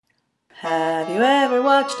Have you ever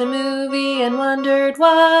watched a movie and wondered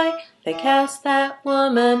why they cast that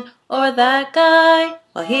woman or that guy?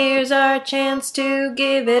 Well, here's our chance to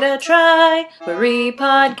give it a try. We're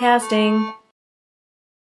repodcasting.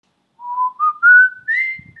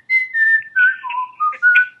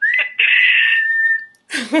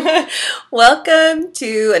 Welcome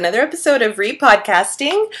to another episode of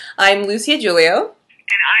Repodcasting. I'm Lucia Giulio.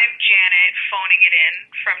 And I'm Janet, phoning it in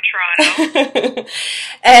from Toronto.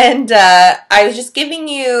 And I was just giving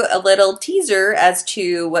you a little teaser as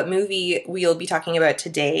to what movie we'll be talking about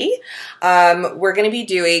today. We're going to be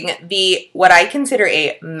doing what I consider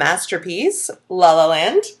a masterpiece, La La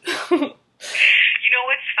Land. You know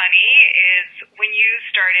what's funny is when you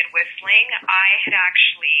started whistling, I had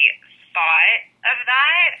actually thought of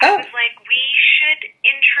that. I was like, we should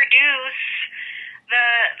introduce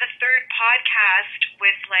the third podcast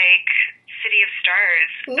with like City of Stars,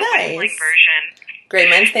 the whistling version. Great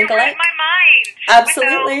minds think alike. You read my mind.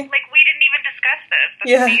 Absolutely. We didn't even discuss this.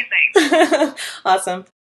 That's amazing. Awesome.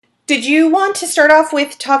 Did you want to start off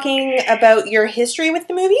with talking about your history with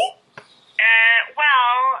the movie?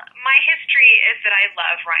 Well, my history is that I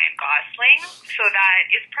love Ryan Gosling, so that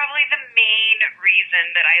is probably the main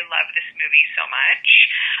reason that I love this movie so much.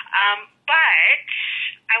 But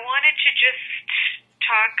I wanted to just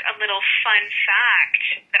talk a little fun fact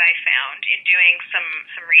that I found in doing some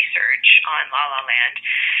research on La La Land.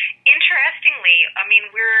 Interestingly, I mean,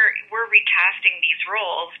 we're recasting these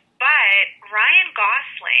roles, but Ryan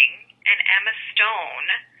Gosling and Emma Stone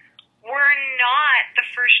were not the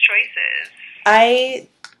first choices. I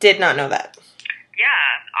did not know that. Yeah,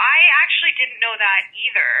 I actually didn't know that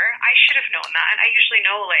either. I should have known that. I usually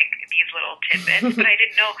know, like, these little tidbits, but I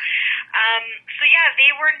didn't know. So, yeah,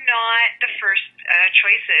 they were not the first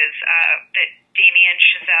choices that Damien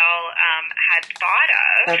Chazelle had thought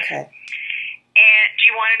of. Okay. And do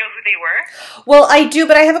you want to know who they were? Well, I do,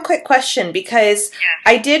 but I have a quick question because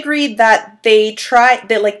I did read that they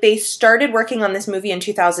started working on this movie in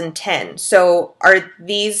 2010. So are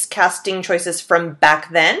these casting choices from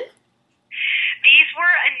back then? These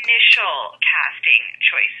were initial casting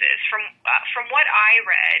choices. From what I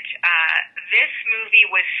read, this movie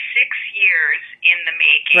was 6 years in the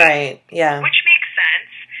making. Right, yeah. Which makes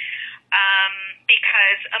sense,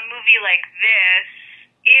 because a movie like this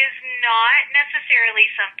is not necessarily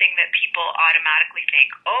something that people automatically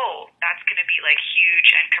think, oh, that's going to be, like, huge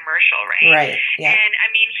and commercial, right? Right, yeah. And, I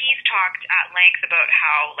mean, he's talked at length about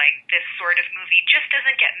how, like, this sort of movie just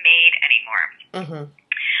doesn't get made anymore. Mm-hmm.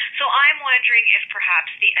 So I'm wondering if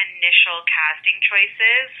perhaps the initial casting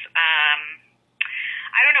choices,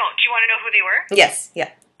 I don't know, do you want to know who they were? Yes,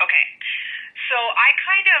 yeah. Okay. So I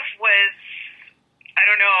kind of was, I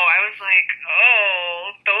don't know, I was like,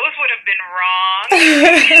 oh, those would have been wrong.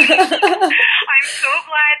 I'm so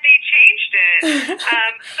glad they changed it.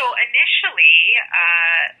 So initially,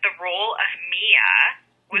 the role of Mia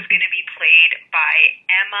was going to be played by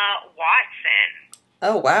Emma Watson.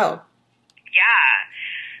 Oh, wow. Yeah.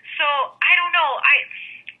 So I don't know.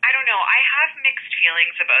 I don't know. I have mixed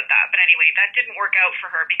feelings about that. But anyway, that didn't work out for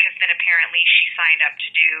her because then apparently she signed up to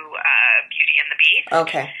do Beauty and the Beast.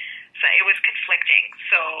 Okay. So it was conflicting.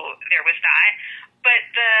 So there was that. But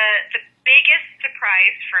the biggest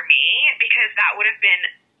surprise for me, because that would have been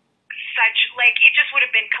such, like, it just would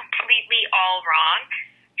have been completely all wrong.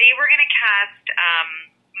 They were going to cast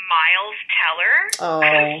Miles Teller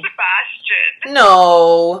as Sebastian.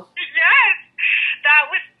 No. Yes.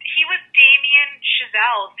 He was Damien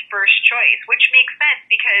Chazelle's first choice, which makes sense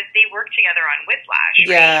because they worked together on Whiplash,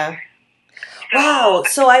 right? Yeah. So, wow.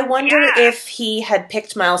 So I wonder if he had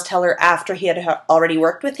picked Miles Teller after he had already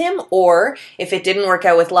worked with him, or if it didn't work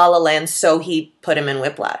out with La La Land, so he put him in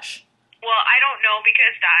Whiplash. Well, I don't know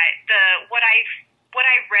because what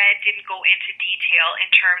I read didn't go into detail in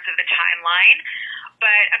terms of the timeline,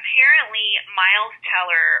 but apparently Miles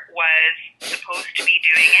Teller was supposed to be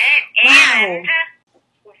doing it, and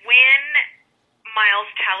when Miles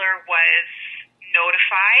Teller was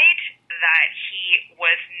notified that he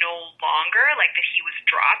was no longer, like that he was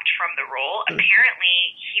dropped from the role,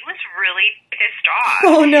 apparently he was really pissed off.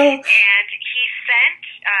 Oh, no. And he sent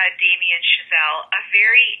Damien Chazelle a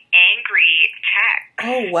very angry text.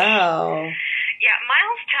 Oh, wow. Yeah,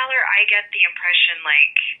 Miles Teller, I get the impression,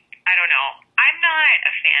 like, I don't know. I'm not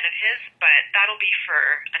a fan of his, but that'll be for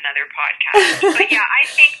another podcast. But yeah, I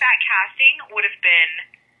think that casting would have been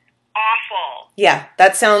awful. Yeah,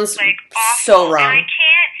 that sounds like awful. So wrong.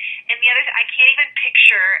 And the other thing, I can't even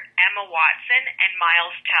picture Emma Watson and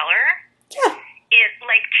Miles Teller. Yeah.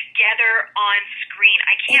 Like together on screen.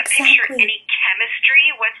 I can't picture any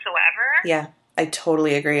chemistry whatsoever. Yeah, I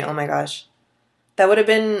totally agree. Oh my gosh. That would have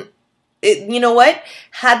been you know what?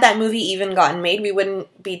 Had that movie even gotten made, we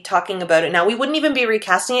wouldn't be talking about it now. We wouldn't even be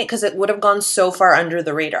recasting it because it would have gone so far under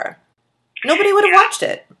the radar. Nobody would have watched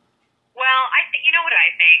it. Well, you know what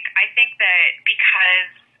I think? I think that because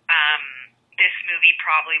this movie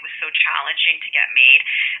probably was so challenging to get made,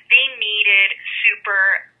 they needed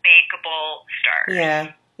super bankable stars.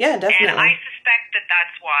 Yeah, definitely. And I suspect that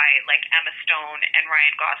that's why, like, Emma Stone and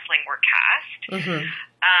Ryan Gosling were cast. Mm-hmm.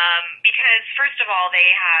 Because, first of all, they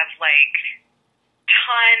have, like,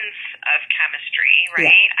 tons of chemistry, right?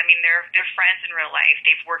 Yeah. I mean, they're friends in real life.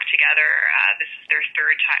 They've worked together. This is their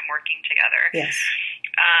third time working together. Yes.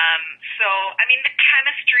 So, I mean, the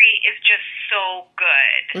chemistry is just so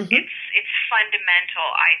good. Mm-hmm. It's fundamental,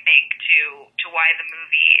 I think, to why the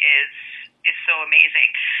movie is so amazing.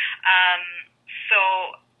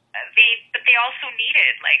 But they also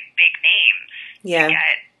needed, like, big names to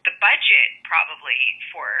get the budget, probably,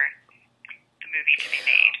 for the movie to be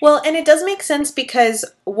made. Well, and it does make sense because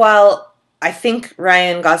while I think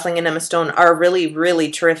Ryan Gosling and Emma Stone are really, really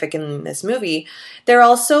terrific in this movie, they're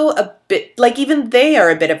also a bit, like, even they are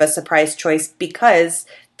a bit of a surprise choice because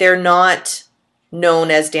they're not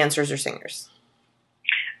known as dancers or singers.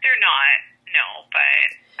 They're not, no,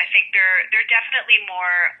 but I think they're definitely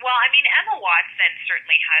more, well, I mean, Emma Watson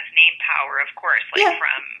certainly has name power, of course, like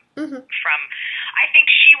from, I think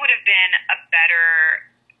she would have been a better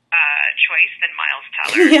choice than Miles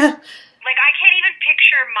Teller. Yeah. Like, I can't even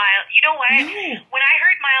picture Miles. You know what? No. When I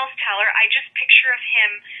heard Miles Teller, I just picture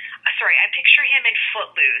I picture him in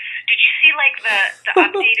Footloose. Did you see, like, the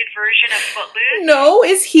updated version of Footloose? No,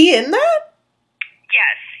 is he in that?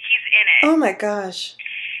 Yes, he's in it. Oh my gosh.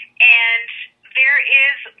 And there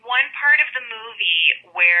is one part of the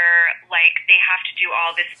movie where, like, they have to do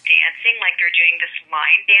all this dancing, like they're doing this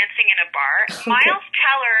line dancing in a bar. Okay. Miles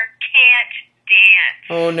Teller can't dance.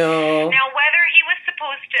 Oh no. Now, whether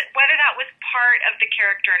that was part of the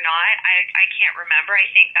character or not, I can't remember. I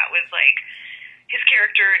think that was, like, his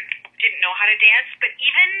character didn't know how to dance, but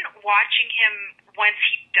even watching him once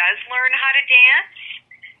he does learn how to dance,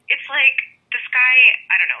 it's like, this guy,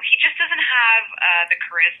 I don't know, he just doesn't have the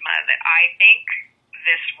charisma that I think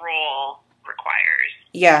this role requires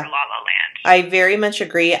for La La Land. I very much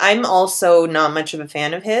agree. I'm also not much of a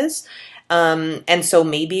fan of his. And so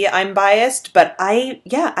maybe I'm biased, but I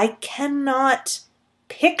cannot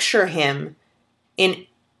picture him in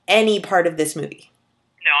any part of this movie.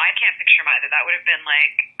 No, I can't picture him either. That would have been,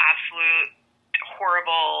 like, absolute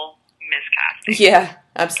horrible miscasting. Yeah,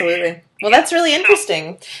 absolutely. Well, that's really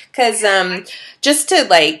interesting because just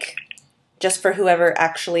for whoever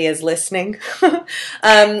actually is listening, which would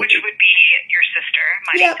be your sister,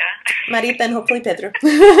 Marita. Yeah, Marita and hopefully Pedro.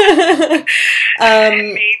 Maybe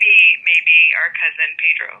our cousin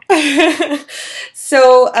Pedro.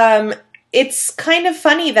 So it's kind of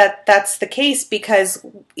funny that that's the case because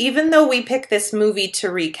even though we picked this movie to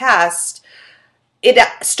recast, it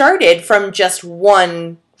started from just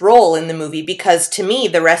one role in the movie because to me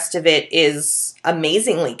the rest of it is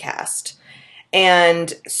amazingly cast.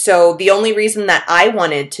 And so the only reason that I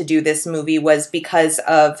wanted to do this movie was because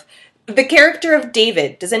of the character of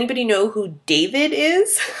David. Does anybody know who David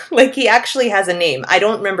is? Like, he actually has a name. I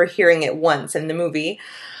don't remember hearing it once in the movie.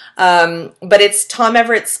 But it's Tom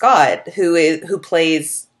Everett Scott who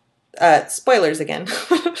plays spoilers again.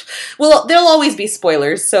 Well, there'll always be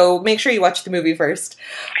spoilers, so make sure you watch the movie first.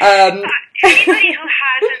 Anybody who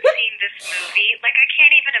hasn't seen this movie, like, I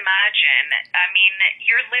can't even imagine. I mean,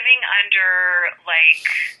 you're living under,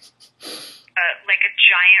 like a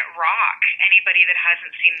giant rock. Anybody that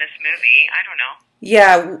hasn't seen this movie, I don't know.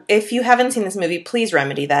 Yeah, if you haven't seen this movie, please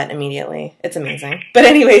remedy that immediately. It's amazing. But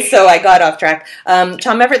anyway, so I got off track.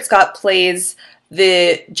 Tom Everett Scott plays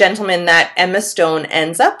the gentleman that Emma Stone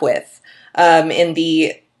ends up with in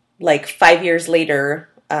the, 5 years later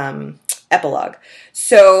epilogue.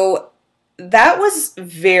 So that was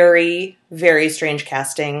very, very strange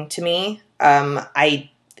casting to me.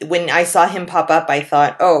 When I saw him pop up, I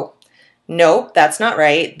thought, oh, no, that's not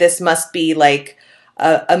right. This must be like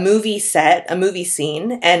a movie set, a movie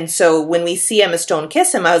scene. And so when we see Emma Stone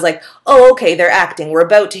kiss him, I was like, oh, okay, they're acting. We're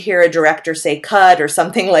about to hear a director say cut or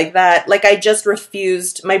something like that. Like, I just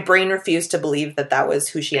refused, my brain refused to believe that that was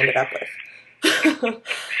who she ended up with. Well,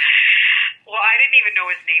 I didn't even know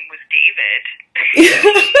his name was David.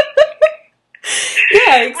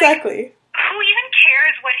 Yeah, exactly. Like, who even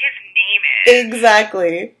cares what his name is?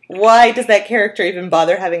 Exactly. Why does that character even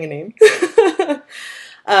bother having a name?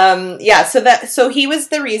 So he was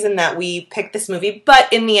the reason that we picked this movie,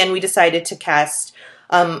 but in the end we decided to cast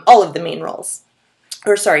all of the main roles.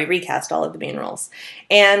 Recast all of the main roles.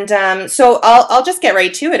 And so I'll just get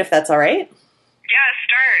right to it if that's all right. Yeah,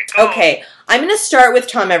 start. Go. Okay, I'm going to start with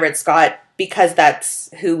Tom Everett Scott because that's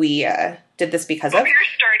who we did this because of. You're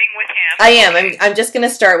starting with him. I am. I'm just going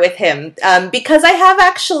to start with him because I have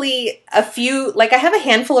actually a few, like I have a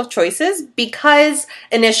handful of choices because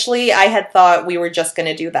initially I had thought we were just going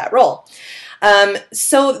to do that role.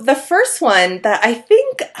 So the first one that I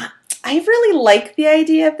think I really like the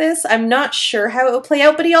idea of this. I'm not sure how it will play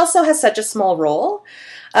out, but he also has such a small role.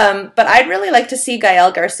 But I'd really like to see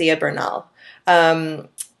Gael Garcia Bernal.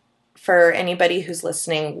 For anybody who's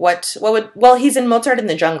listening, well, he's in Mozart in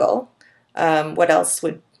the Jungle. What else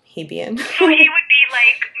would he be in? So he would be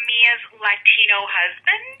like Mia's Latino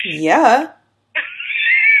husband? Yeah.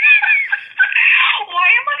 Why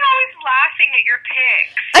am I always laughing at your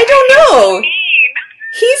picks? I don't know. So mean.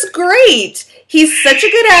 He's great. He's such a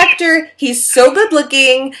good actor. He's so good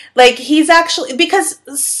looking. Like, he's actually, because,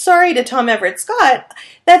 sorry to Tom Everett Scott,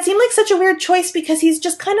 that seemed like such a weird choice because he's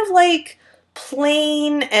just kind of like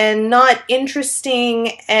plain and not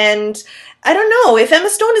interesting. And I don't know, if Emma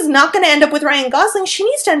Stone is not going to end up with Ryan Gosling, she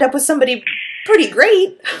needs to end up with somebody pretty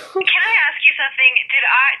great. Can I ask you something?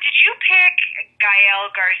 Did you pick Gael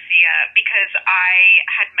Garcia because I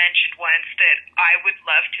had mentioned once that I would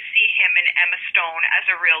love to see him and Emma Stone as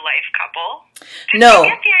a real life couple? Did No. you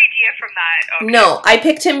get the idea from that? Okay. No, I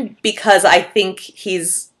picked him because I think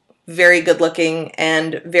he's very good looking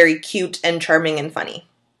and very cute and charming and funny.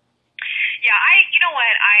 Yeah, you know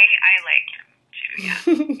what? I liked him too, yeah.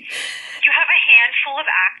 You have a handful of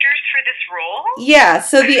actors for this role? Yeah,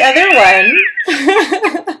 so the other one,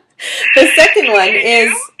 the second one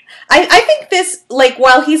is, I think this, like,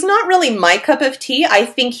 while he's not really my cup of tea, I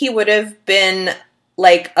think he would have been,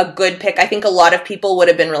 like, a good pick. I think a lot of people would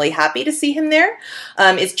have been really happy to see him there,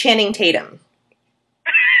 is Channing Tatum.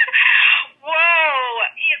 Whoa.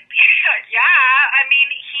 Yeah, I mean,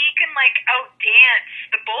 he can, like, outdance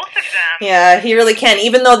the both of them. Yeah, he really can,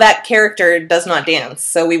 even though that character does not dance,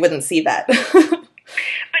 so we wouldn't see that. But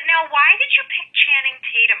now, why did you pick Channing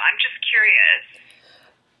Tatum? I'm just curious.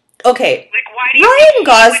 Okay, Like, why do you Ryan think he would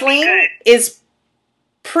be Gosling good? is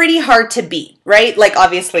pretty hard to beat, right? Like,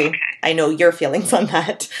 obviously, Okay. I know your feelings on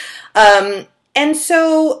that. And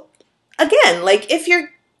so, again, like, if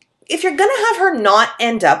you're gonna have her not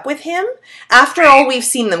end up with him, after all we've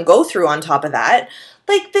seen them go through on top of that,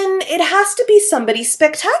 like, then it has to be somebody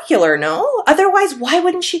spectacular, no? Otherwise, why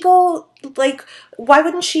wouldn't she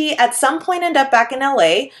at some point end up back in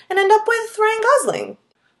LA and end up with Ryan Gosling?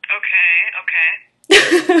 Okay. No,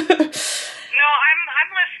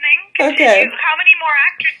 I'm listening. Continue. Okay. How many more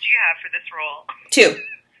actors do you have for this role? 2.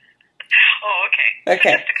 Oh, okay.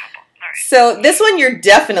 Okay. So just a couple. All right. So this one you're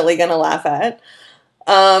definitely gonna laugh at.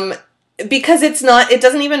 Because it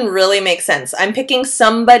doesn't even really make sense. I'm picking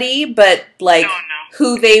somebody, but like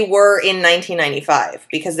who they were in 1995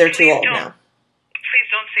 because they're too old now. Please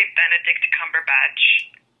don't say Benedict Cumberbatch.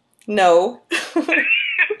 No. Okay.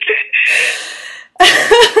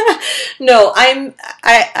 No,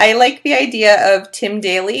 I like the idea of Tim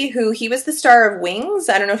Daly, he was the star of Wings.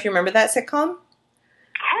 I don't know if you remember that sitcom.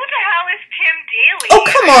 Who the hell is Tim Daly? Oh,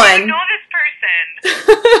 come I on. don't know this person.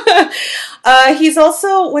 He's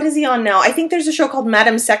also, what is he on now? I think there's a show called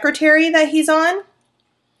Madam Secretary that he's on.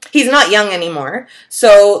 He's not young anymore.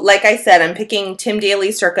 So, like I said, I'm picking Tim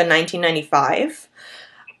Daly circa 1995.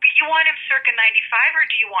 But you want him circa 95 or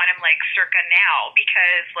do you want him like circa now?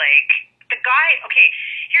 Because like the guy, okay,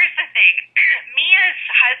 here's the thing. Mia's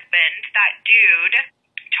husband, that dude,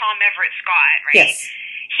 Tom Everett Scott, right? Yes.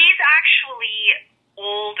 He's actually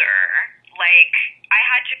older. Like, I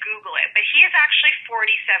had to Google it, but he is actually 47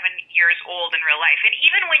 years old in real life. And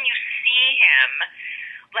even when you see him,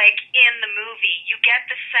 like, in the movie, you get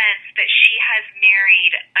the sense that she has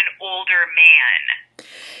married an older man.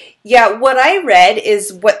 Yeah, what I read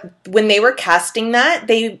is when they were casting that,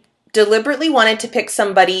 they deliberately wanted to pick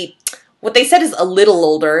somebody, what they said is a little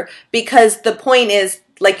older, because the point is,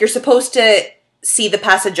 like, you're supposed to see the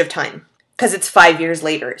passage of time, because it's 5 years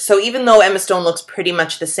later. So even though Emma Stone looks pretty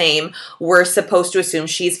much the same, we're supposed to assume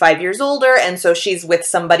she's 5 years older, and so she's with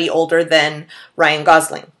somebody older than Ryan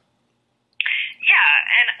Gosling. Yeah,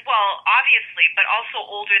 and, well, obviously, but also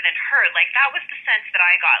older than her. Like, that was the sense that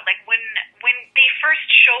I got. Like, when they first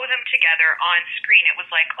show them together on screen, it was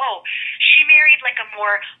like, oh, she married, like, a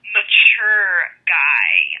more mature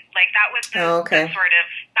guy. Like, that was the sort of,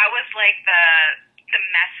 that was, like, the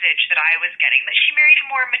message that I was getting. That she married a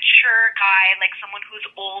more mature guy, like, someone who's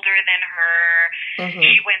older than her. Mm-hmm.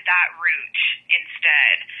 She went that route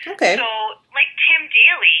instead. Okay. So, like, Tim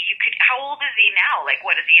Daly, how old is he now? Like,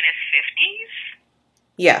 what, is he in his 50s?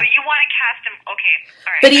 Yeah. But you want to cast him, okay,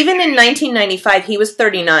 all right. But even in 1995, he was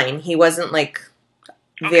 39. He wasn't, like,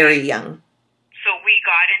 very young. So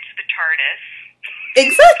got into the TARDIS.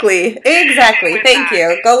 Exactly. Thank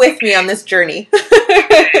you. Go with me on this journey.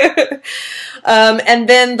 Okay. And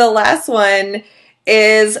then the last one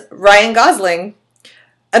is Ryan Gosling.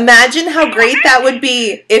 Imagine how great that would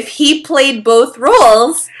be if he played both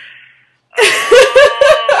roles.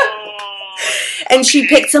 Oh. And she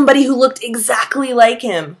picked somebody who looked exactly like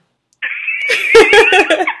him. Okay,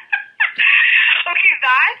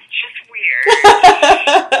 that's just weird.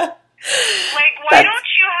 Like, why don't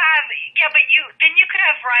you have? Yeah, but you could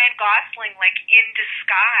have Ryan Gosling like in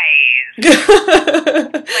disguise,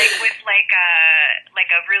 like with like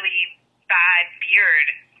a really bad beard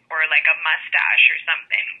or like a mustache or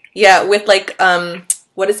something. Yeah, with like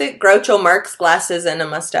what is it? Groucho Marx glasses and a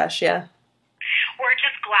mustache. Yeah. Or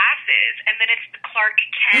just glasses, and then it's the Clark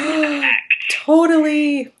Kent effect.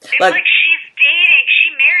 Totally. It's like she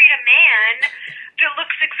married a man that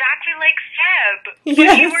looks exactly like Seb, but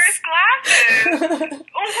he wears glasses.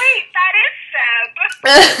 Oh wait, that is Seb.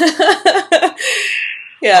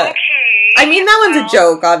 Yeah. Okay. I mean, that one's a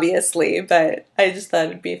joke, obviously, but I just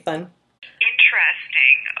thought it'd be fun.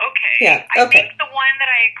 Interesting. Okay. Yeah. I think the one that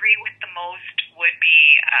I agree with the most would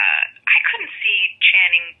be I couldn't see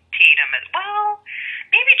Channing Tatum as well.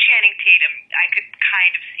 Maybe Channing Tatum I could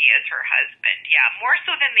kind of see as her husband. Yeah, more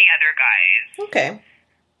so than the other guys. Okay.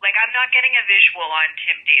 Like, I'm not getting a visual on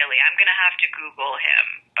Tim Daly. I'm going to have to Google him.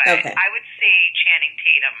 But I would say Channing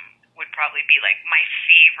Tatum would probably be, like, my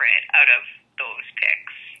favorite out of those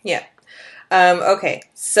picks. Yeah. Okay.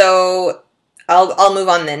 So I'll move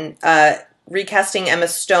on then. Recasting Emma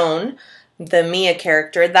Stone, the Mia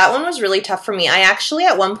character, that one was really tough for me. I actually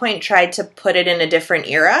at one point tried to put it in a different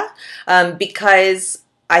era because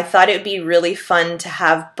I thought it would be really fun to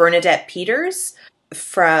have Bernadette Peters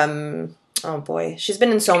from, oh boy, she's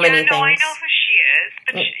been in so many things. I know who she is,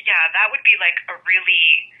 but that would be like a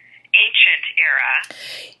really ancient era.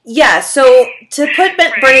 Yeah, so to put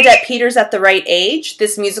Bernadette Peters at the right age,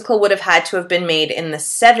 this musical would have had to have been made in the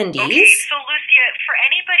 70s. Okay, so Lucia, for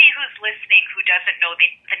anybody who's listening who doesn't know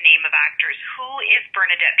the name of actors, who is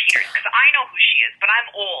Bernadette Peters? Because I know who she is, but I'm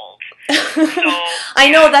old. So I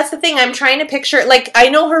know, that's the thing. I'm trying to picture, like, I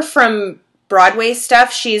know her from Broadway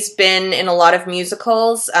stuff. She's been in a lot of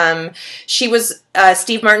musicals. She was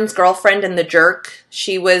Steve Martin's girlfriend in The Jerk.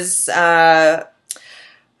 She was...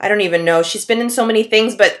 I don't even know. She's been in so many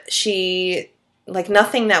things, but she, like,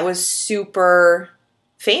 nothing that was super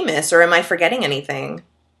famous, or am I forgetting anything?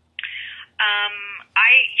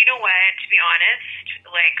 You know what, to be honest,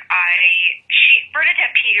 like,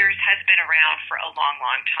 Bernadette Peters has been around for a long,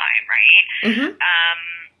 long time, right? Mm-hmm.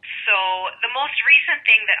 So the most recent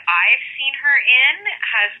thing that I've seen her in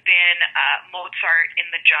has been Mozart in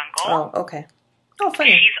the Jungle. Oh, okay. Oh,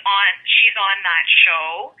 funny. She's on that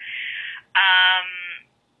show.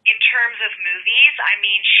 In terms of movies, I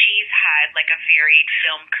mean, she's had like a varied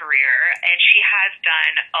film career, and she has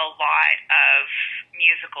done a lot of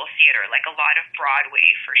musical theater, like a lot of Broadway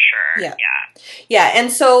for sure. Yeah,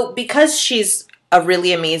 and so because she's a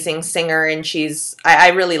really amazing singer and I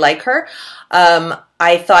really like her,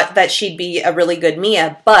 I thought that she'd be a really good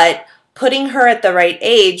Mia, but putting her at the right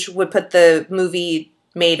age would put the movie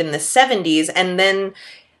made in the 70s, and then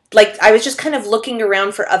like, I was just kind of looking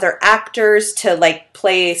around for other actors to, like,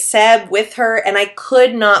 play Seb with her, and I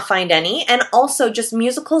could not find any. And also, just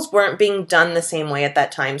musicals weren't being done the same way at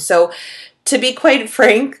that time. So, to be quite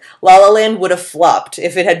frank, La La Land would have flopped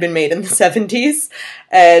if it had been made in the 70s.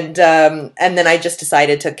 And then I just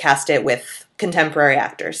decided to cast it with contemporary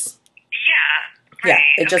actors. Yeah, right.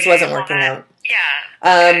 Yeah, it just wasn't working out.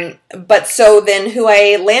 Yeah. But so then who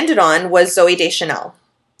I landed on was Zooey Deschanel.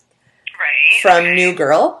 From New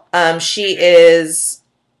Girl. She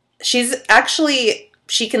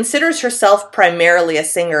considers herself primarily a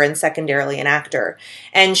singer and secondarily an actor.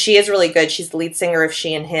 And she is really good. She's the lead singer of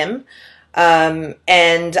She and Him.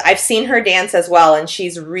 And I've seen her dance as well, and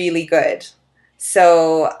she's really good.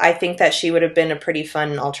 So I think that she would have been a pretty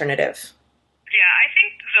fun alternative. Yeah, I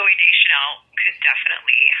think Zooey Deschanel could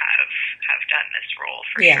definitely have done this role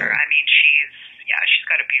for sure. I mean, she's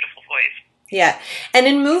got a beautiful voice. Yeah. And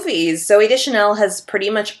in movies, Zooey Deschanel has pretty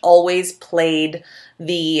much always played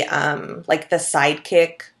the, like the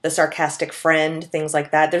sidekick, the sarcastic friend, things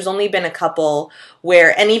like that. There's only been a couple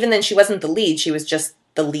where, and even then she wasn't the lead, she was just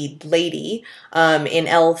the lead lady, in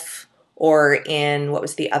Elf or in, what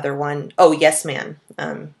was the other one? Oh, Yes Man.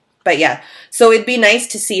 But yeah, so it'd be nice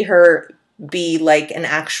to see her be like get an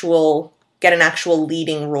actual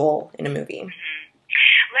leading role in a movie.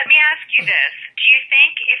 Mm-hmm. Let me ask you this. Do you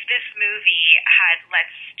think if this movie had,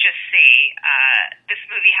 let's just say, this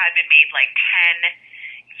movie had been made like 10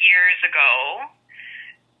 years ago,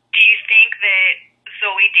 do you think that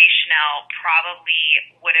Zoe Deschanel probably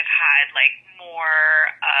would have had like more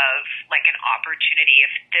of like an opportunity if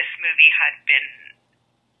this movie had been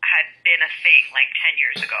a thing like 10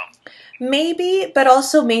 years ago. Maybe, but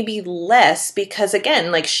also maybe less because,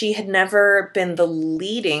 again, like she had never been the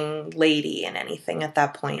leading lady in anything at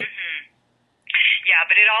that point. Mm-hmm. Yeah,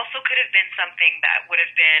 but it also could have been something that would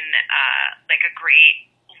have been like a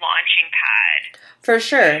great launching pad. For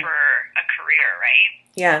sure. For a career, right?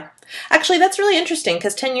 Yeah. Actually, that's really interesting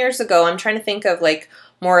because 10 years ago, I'm trying to think of like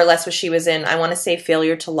more or less what she was in. I want to say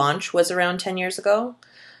Failure to Launch was around 10 years ago.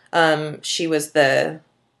 She was the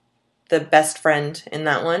best friend in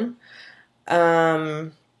that one.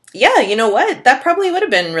 Yeah, you know what? That probably would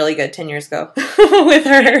have been really good 10 years ago with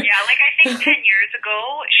her. Yeah, like I think 10 years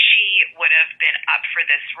ago, she would have been up for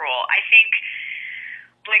this role. I think,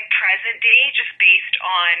 like present day, just based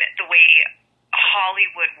on the way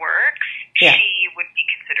Hollywood works, yeah. she would be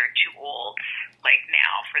considered too old, like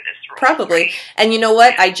now, for this role. Probably. Right? And you know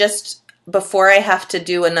what? Before I have to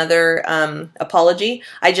do another apology,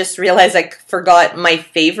 I just realized I forgot my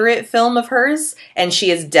favorite film of hers, and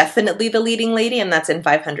she is definitely the leading lady, and that's in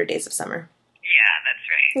 500 Days of Summer. Yeah, that's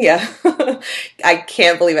Yeah. right. I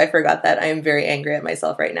can't believe I forgot that. I am very angry at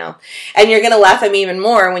myself right now. And you're going to laugh at me even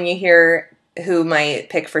more when you hear who my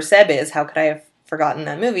pick for Seb is. How could I have forgotten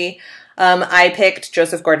that movie? I picked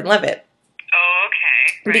Joseph Gordon-Levitt. Oh,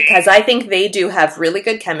 okay. Right. Because I think they do have really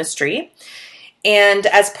good chemistry. And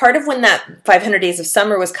as part of when that 500 Days of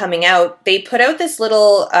Summer was coming out, they put out this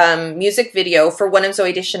little music video for one of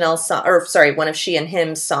Zoe Deschanel's one of She and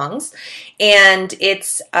Him's songs. And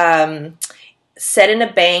it's set in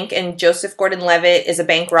a bank, and Joseph Gordon-Levitt is a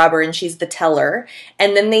bank robber, and she's the teller.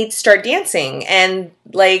 And then they start dancing. And,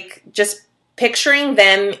 like, just picturing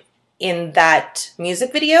them in that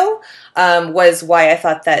music video was why I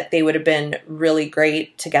thought that they would have been really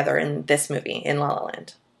great together in this movie, in La La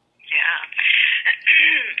Land.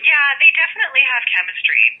 Yeah, they definitely have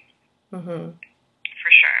chemistry. Mm-hmm.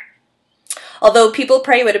 For sure. Although people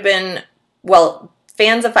probably would have been,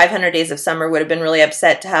 fans of 500 Days of Summer would have been really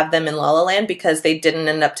upset to have them in La La Land because they didn't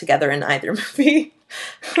end up together in either movie.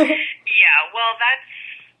 Yeah, well, that's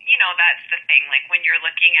the thing. Like, when you're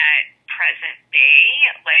looking at present day,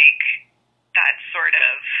 like, that's sort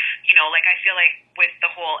of, like, I feel like with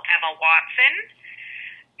the whole Emma Watson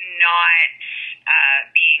not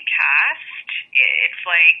being cast, it's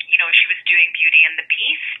like, she was doing Beauty and the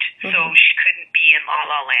Beast, so she couldn't be in La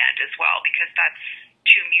La Land as well, because that's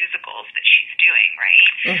two musicals that she's doing,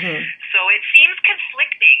 right? Mm-hmm. So it seems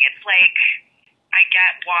conflicting. It's like, I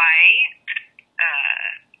get why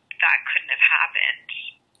that couldn't have happened.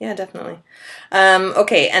 Yeah, definitely.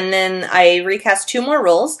 Okay, and then I recast two more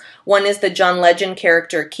roles. One is the John Legend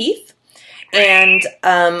character, Keith, and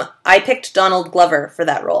I picked Donald Glover for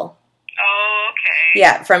that role. Oh, okay.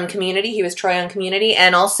 Yeah, from Community. He was Troy on Community,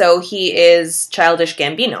 and also he is Childish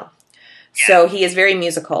Gambino. Yeah. So he is very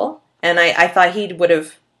musical, and I thought he would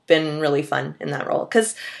have been really fun in that role.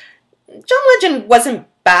 Because John Legend wasn't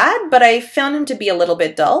bad, but I found him to be a little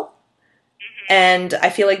bit dull. Mm-hmm. And I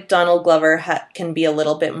feel like Donald Glover can be a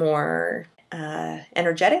little bit more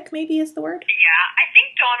energetic, maybe is the word. Yeah, I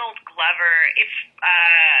think Donald Glover, if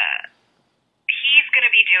he's going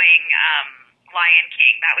to be doing Lion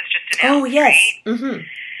King, that was just announced. Oh, yes. Right? Mm-hmm.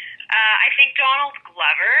 I think Donald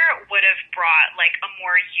Glover would have brought like a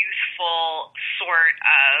more youthful sort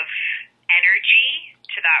of energy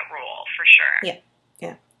to that role, for sure. Yeah.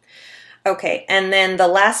 Okay, and then the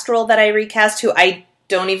last role that I recast, who I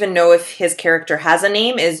don't even know if his character has a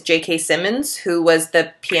name, is J.K. Simmons, who was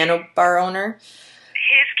the piano bar owner.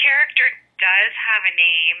 His character does have a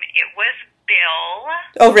name. It was Bill.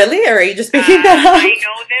 Oh, really? Or are you just making that up? I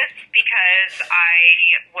know this because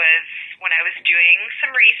when I was doing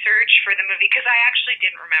some research for the movie, because I actually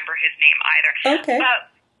didn't remember his name either. Okay.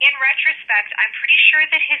 But in retrospect, I'm pretty sure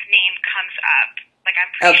that his name comes up. Like,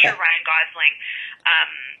 I'm pretty sure Ryan Gosling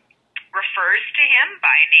refers to him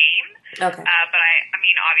by name. Okay. But I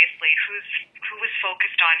mean, obviously, who was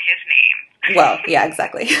focused on his name? Well, yeah,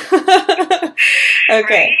 exactly. Okay.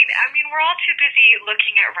 Right? I mean, we're all too busy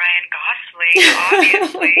looking at Ryan Gosling,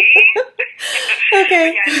 obviously. Okay.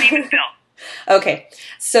 But yeah, his name is Bill. Okay,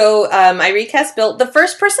 so I recast Bill. The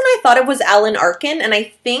first person I thought of was Alan Arkin, and I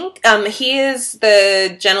think he is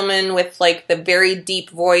the gentleman with like the very deep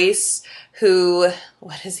voice who,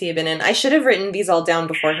 what has he been in? I should have written these all down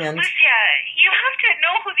beforehand. Lucia, you have to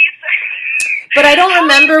know who these are. But I don't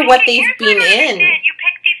remember what they've been in. You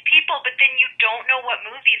pick these people, but then you don't know what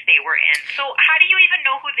movies they were in. So how do you even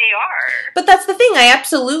know who they are? But that's the thing. I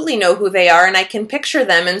absolutely know who they are, and I can picture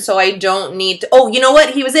them, and so I don't need to... Oh, you know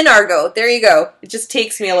what? He was in Argo. There you go. It just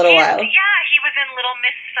takes me a little while. Yeah, he was in Little Little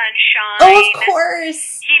Miss Sunshine. Oh, of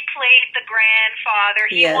course. He played the grandfather.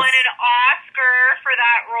 He won an Oscar for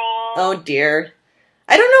that role. Oh, dear.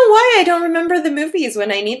 I don't know why I don't remember the movies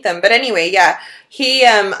when I need them. But anyway, yeah. He,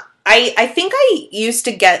 I think I used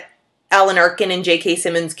to get Alan Arkin and J.K.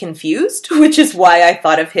 Simmons confused, which is why I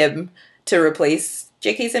thought of him to replace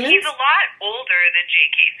J.K. Simmons. He's a lot older than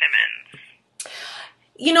J.K. Simmons.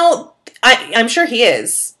 You know, I'm sure he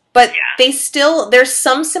is. But they still, there's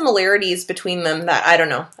some similarities between them that, I don't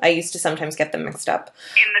know, I used to sometimes get them mixed up.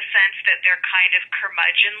 In the sense that they're kind of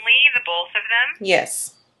curmudgeonly, the both of them?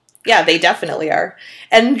 Yes. Yeah, they definitely are.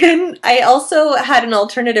 And then I also had an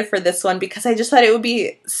alternative for this one because I just thought it would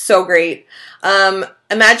be so great.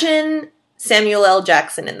 Imagine Samuel L.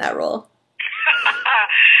 Jackson in that role.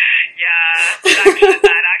 Yeah,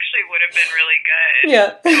 that actually would have been really good.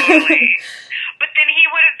 Yeah. Totally. But then he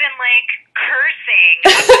would have been, like, cursing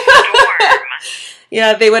up a storm.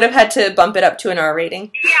 Yeah, they would have had to bump it up to an R rating.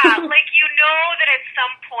 Yeah, like, you know that at some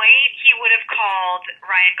point he would have called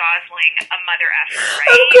Ryan Gosling a mother effer, right?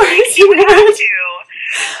 Of course he would have to.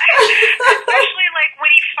 Especially, like, when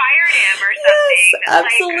he fired him or something. Yes,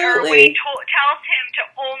 absolutely. Like, or when he tells him to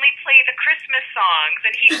only play the Christmas songs,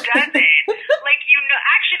 and he doesn't. Like, you know,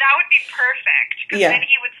 actually, that would be perfect. Because then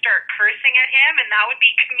he would start cursing at him, and that would be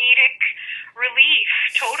comedic relief.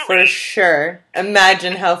 Totally. For sure.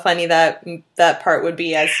 Imagine how funny that part would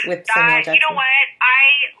be as with Samuel Jackson. You know what?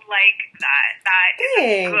 I like that. That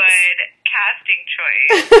is a good casting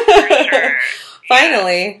choice. For sure.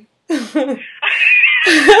 Finally. And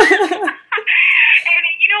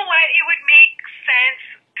you know what? It would make sense,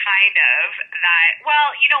 kind of, that,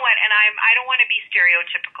 well, you know what? And I don't want to be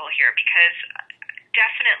stereotypical here because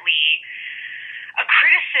definitely a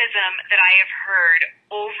criticism that I have heard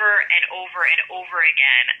over and over and over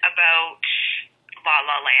again about La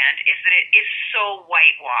La Land is that it is so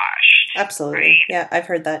whitewashed. Absolutely. Right? Yeah,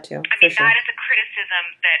 I've heard that too. I mean, that is a criticism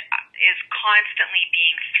that is constantly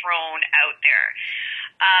being thrown out there.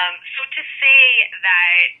 So to say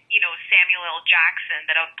that, you know, Samuel L. Jackson,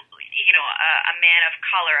 that a man of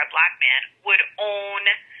color, a black man, would own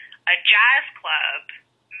a jazz club,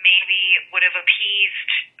 maybe would have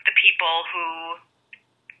appeased the people who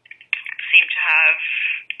seem to have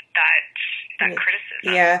that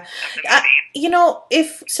criticism. Yeah. Of the movie.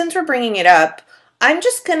 Since we're bringing it up, I'm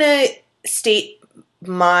just gonna state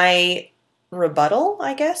my rebuttal,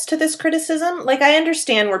 I guess, to this criticism. Like, I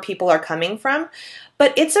understand where people are coming from,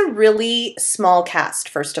 but it's a really small cast,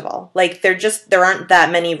 first of all. Like, there aren't that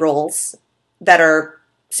many roles that are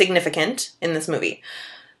significant in this movie.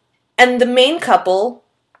 And the main couple,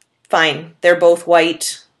 fine, they're both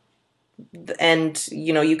white, and,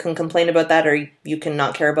 you know, you can complain about that or you can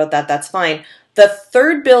not care about that, that's fine. The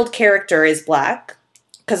third build character is black,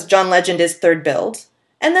 because John Legend is third build.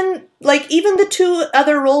 And then, like, even the two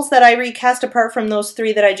other roles that I recast apart from those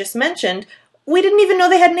three that I just mentioned, we didn't even know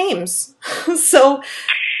they had names. So,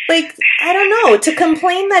 like, I don't know. To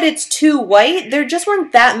complain that it's too white, there just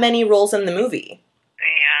weren't that many roles in the movie.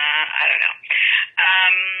 Yeah, I don't know.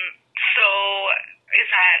 So, is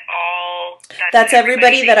that all? That's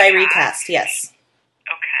everybody that I recast, yes.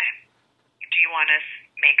 Okay. Do you want to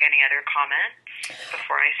make any other comments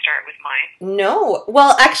before I start with mine? No.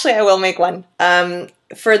 Well, actually, I will make one.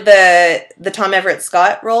 For the Tom Everett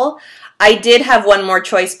Scott role, I did have one more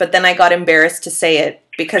choice, but then I got embarrassed to say it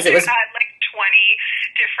because it was... You had like 20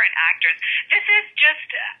 different actors.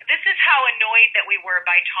 This is how annoyed that we were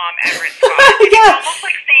by Tom Everett Scott. It's almost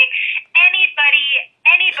like saying anybody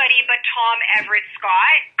but Tom Everett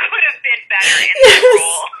Scott could have been better in that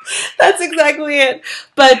role. That's exactly it.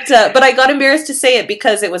 But I got embarrassed to say it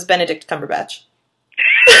because it was Benedict Cumberbatch.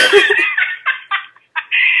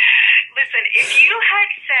 Listen, if you had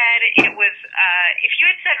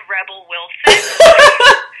said Rebel Wilson,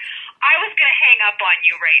 I was going to hang up on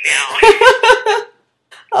you right now.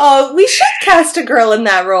 Oh, we should cast a girl in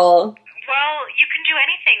that role. Well, you can do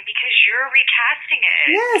anything because you're recasting it.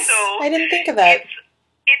 Yes, so I didn't think of that.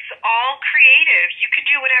 It's all creative. You can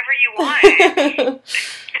do whatever you want.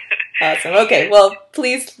 Awesome. Okay, well,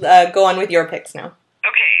 please go on with your picks now.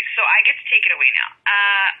 Okay, so I get to take it away now.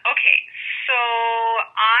 Okay, so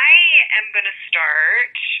I am going to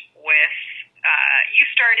start with, you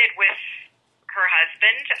started with her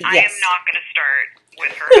husband. Yes. I am not going to start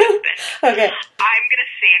with her husband. Okay. I'm going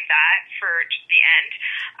to save that for the end.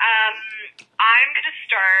 I'm going to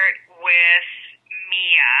start with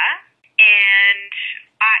Mia, and,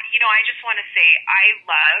 I just want to say I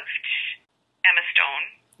loved Emma Stone.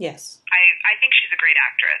 Yes. I think she's a great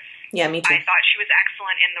actress. Yeah, me too. I thought she was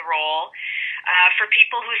excellent in the role. For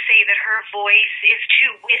people who say that her voice is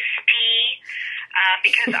too wispy,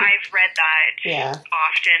 because I've read that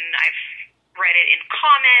often. I've read it in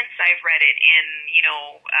comments. I've read it in,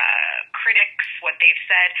 critics, what they've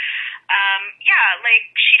said.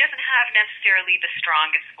 She doesn't have necessarily the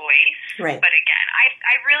strongest voice. Right. But again,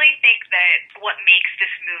 I really think that what makes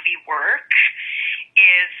this movie work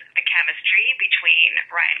is the chemistry between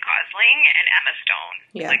Ryan Gosling and Emma Stone.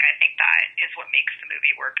 Yeah. I think that is what makes the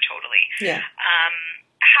movie work totally. Yeah.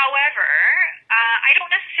 However, I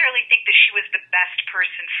don't necessarily think that she was the best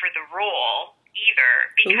person for the role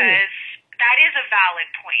either, because that is a valid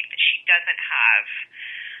point that she doesn't have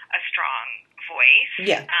a strong voice.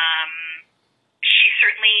 Yeah. She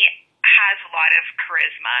certainly has a lot of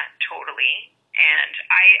charisma, totally. And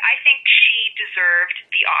I think she deserved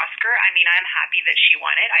the Oscar. I mean, I'm happy that she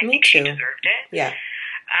won it. I think she deserved it. Yeah.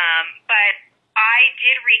 But I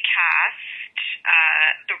did recast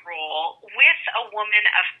the role with a woman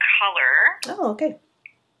of color. Oh, okay.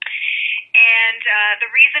 And the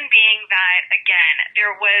reason being that, again,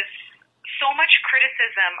 there was so much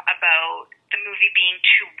criticism about the movie being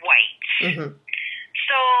too white. Mm-hmm.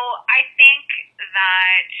 So I think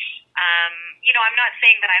that, I'm not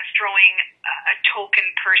saying that I'm throwing a token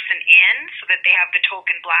person in so that they have the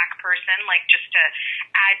token black person, just to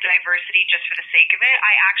add diversity just for the sake of it.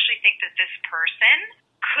 I actually think that this person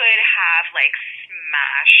could have,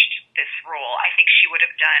 smashed this role. I think she would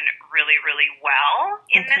have done really, really well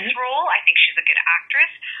in this role. I think she's a good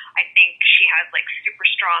actress. I think she has, super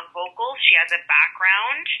strong vocals. She has a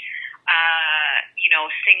background,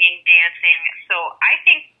 singing, dancing. So I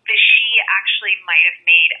think that she actually might have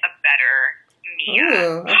made a better Mia.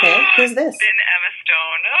 Ooh, okay. Who's this? Than Emma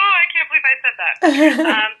Stone. Oh, I can't believe I said that.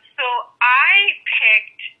 So I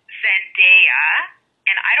picked Zendaya,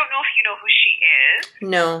 and I don't know if you know who she is.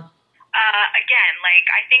 No. Again,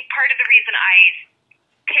 I think part of the reason I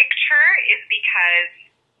picked her is because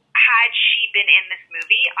had she been in this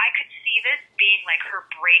movie, I could see this being her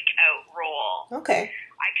breakout role. Okay.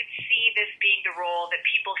 I could see this being the role that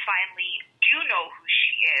people finally do know who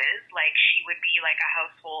she is. She would be a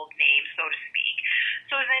household name, so to speak.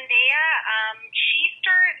 So Zendaya, she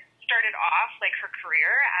started off her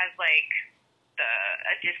career as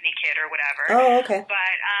a Disney kid or whatever. Oh, okay.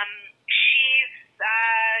 But she's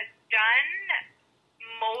done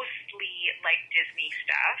mostly Disney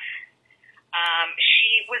stuff.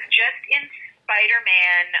 She was just in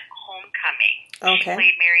Spider-Man: Homecoming. Okay. She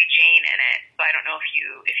played Mary Jane in it, so I don't know if you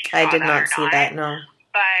saw I did that not or see that, no.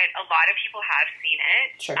 But a lot of people have seen it.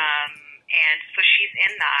 Sure. And so she's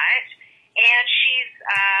in that, and she's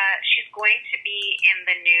going to be in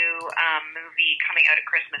the new movie coming out at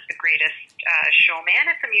Christmas, The Greatest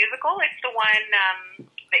Showman. It's a musical. It's the one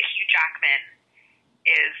that Hugh Jackman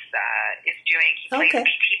is doing. He plays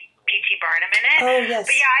P.T. Barnum in it. Oh, yes.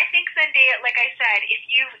 But yeah, I think Zendaya, like I said, if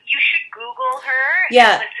you should Google her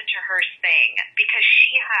Yeah. and listen to her sing, because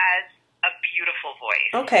she has a beautiful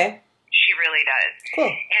voice. Okay. She really does.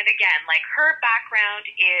 Cool. And again, her background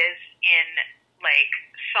is in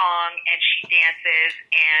song, and she dances,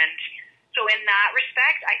 and so in that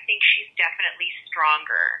respect, I think she's definitely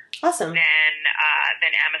stronger. Awesome.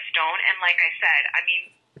 Than Emma Stone. And like I said, I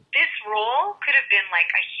mean, this role could have been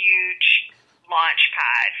a huge launch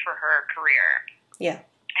pad for her career. Yeah.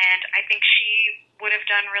 And I think she would have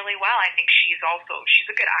done really well. I think she's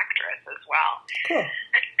a good actress as well. Cool.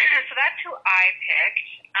 So that's who I picked.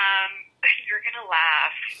 You're going to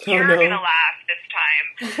laugh. Oh, You're no. going to laugh this time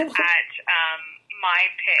at my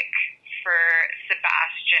pick for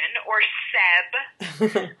Sebastian, or Seb,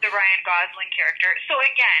 the Ryan Gosling character. So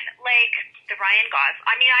again, the Ryan Gosling,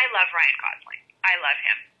 I mean, I love Ryan Gosling. I love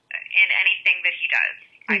him in anything that he does.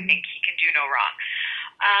 I think he can do no wrong.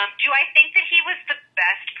 Do I think that he was the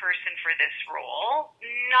best person for this role?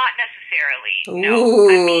 Not necessarily. No.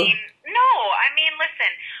 I mean,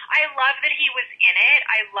 listen, I love that he was in it.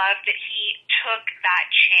 I love that he took that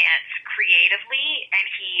chance creatively, and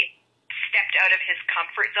he stepped out of his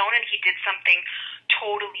comfort zone, and he did something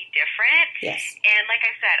totally different. Yes. And like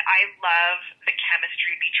I said, I love the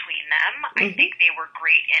chemistry between them. I think they were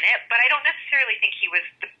great in it, but I don't necessarily think he was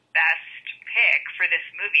the best pick for this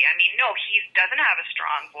movie. I mean, no, he doesn't have a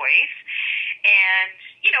strong voice, and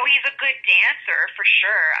he's a good dancer for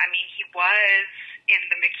sure. I mean, he was in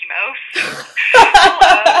the Mickey Mouse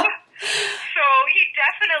Club, so he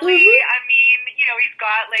definitely. I mean, he's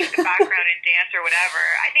got the background in dance or whatever.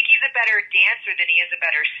 I think he's a better dancer than he is a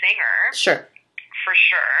better singer. Sure. For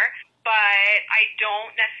sure. But I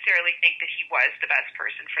don't necessarily think that he was the best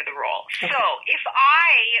person for the role. Okay. So if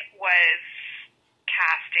I was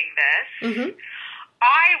casting this,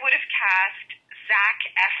 I would have cast Zac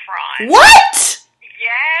Efron. What?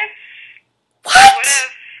 Yes. What? I would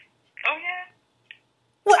have. Oh, yeah.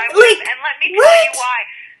 What? I would have, and let me tell you why.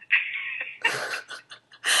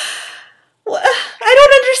 What? I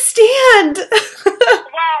don't understand.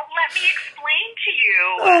 Well, let me explain to you.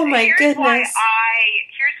 Oh, my goodness.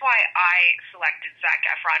 Here's why I selected Zac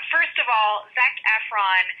Efron. First of all, Zac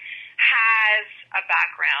Efron has a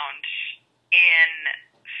background in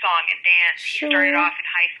song and dance. Sure. He started off in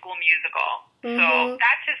High School Musical. So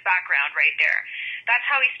that's his background right there. That's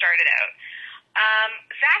how he started out.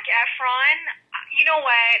 Zac Efron, you know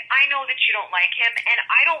what? I know that you don't like him, and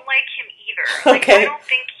I don't like him either. Like, Okay.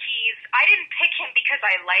 I didn't pick him because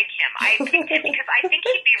I like him. I picked him because I think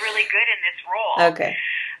he'd be really good in this role. Okay.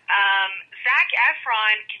 Zac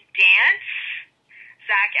Efron can dance.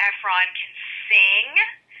 Zac Efron can sing.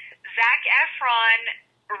 Zac Efron,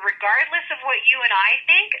 regardless of what you and I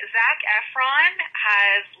think, Zac Efron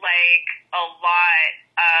has, like, a lot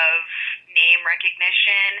of name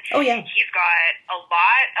recognition. Oh, yeah. He's got a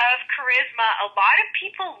lot of charisma. A lot of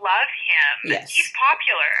people love him. Yes. He's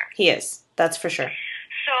popular. He is. That's for sure.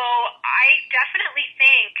 So I definitely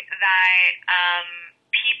think that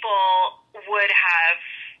people would have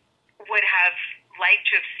liked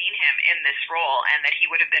to have seen him in this role, and that he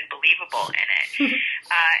would have been believable in it.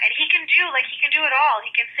 And he can do it all.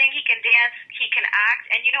 He can sing, he can dance, he can act.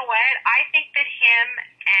 And you know what? I think that him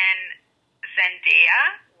and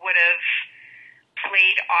Zendaya would have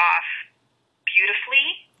played off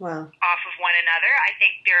beautifully. Wow. Off of one another. I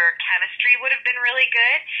think their chemistry would have been really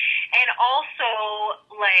good. And also,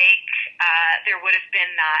 like, there would have been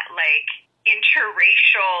that, like,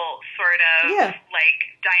 interracial sort of, like,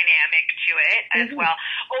 dynamic to it as well.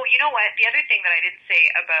 Oh, you know what? The other thing that I didn't say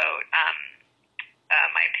about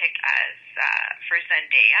my pick as for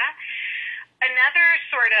Zendaya, another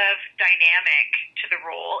sort of dynamic to the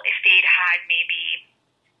role, if they'd had maybe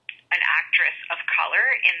an actress of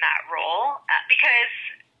color in that role, because,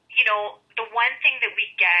 you know, the one thing that we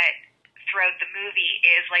get throughout the movie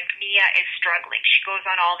is, like, Mia is struggling. She goes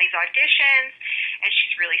on all these auditions, and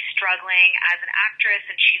she's really struggling as an actress,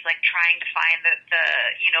 and she's, like, trying to find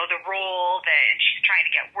the role, and she's trying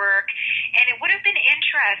to get work. And it would have been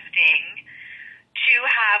interesting to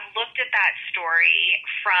have looked at that story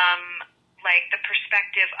from, like, the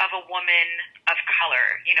perspective of a woman of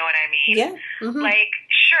color. You know what I mean? Yeah. Like,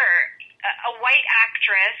 sure, a white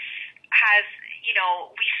actress has, you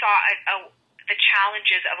know, we saw the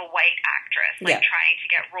challenges of a white actress, like, trying to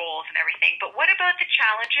get roles and everything. But what about the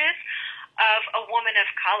challenges of a woman of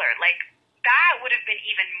color? Like, that would have been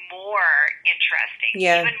even more interesting,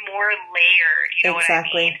 even more layered. You know what I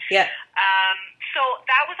mean? Yeah. So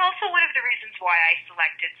that was also one of the reasons why I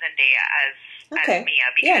selected Zendaya as Mia,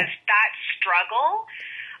 because that struggle,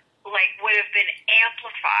 like, would have been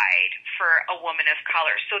amplified for a woman of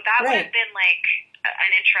color. So that would have been, like,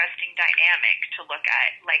 an interesting dynamic to look at,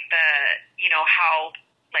 like, how,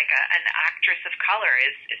 like, an actress of color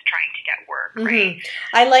is trying to get work, right?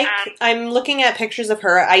 I'm looking at pictures of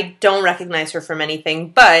her. I don't recognize her from anything,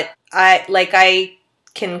 but I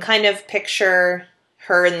can kind of picture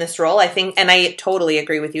her in this role, I think, and I totally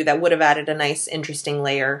agree with you. That would have added a nice, interesting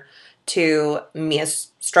layer to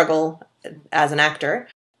Mia's struggle as an actor.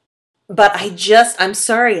 But I'm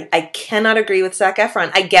sorry, I cannot agree with Zac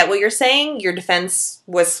Efron. I get what you're saying. Your defense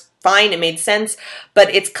was fine. It made sense. But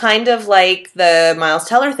it's kind of like the Miles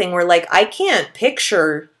Teller thing where, like, I can't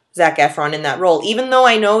picture Zac Efron in that role, even though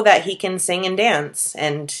I know that he can sing and dance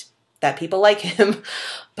and that people like him.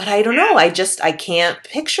 But I don't know. I can't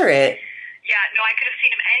picture it. Yeah, no, I could have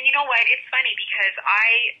seen him. And you know what? It's funny because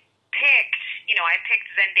I picked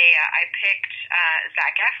Zendaya, I picked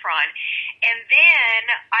Zac Efron, and then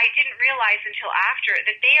I didn't realize until after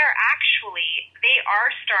that they are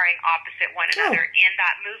starring opposite one another in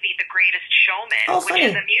that movie, The Greatest Showman, which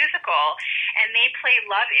is a musical, and they play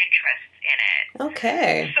love interests in it.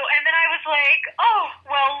 Okay. So, and then I was like, oh,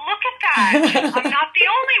 well, look at that. I'm not the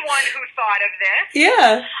only one who thought of this.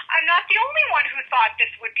 Yeah. I'm not the only one who thought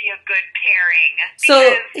this would be a good pairing.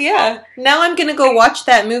 Now I'm going to go watch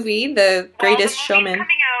that movie, The Greatest Showman.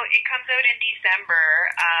 It comes out in December.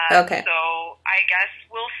 Okay. So I guess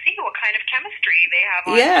we'll see what kind of chemistry they have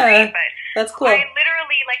on screen. But that's cool. I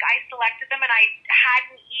literally, like, I selected them and I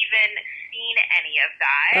hadn't even seen any of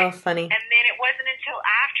that. Oh, funny. And then it wasn't until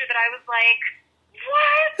after that I was like,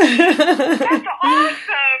 what? That's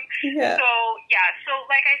awesome. Yeah. So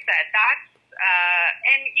like I said, that's,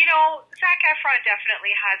 and, you know, Zac Efron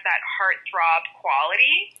definitely has that heartthrob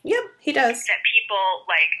quality. Yep, he does. That people,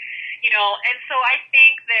 like, you know, and so I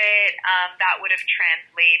think that that would have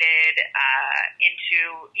translated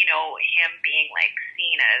into, you know, him being, like,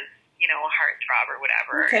 seen as, heartthrob or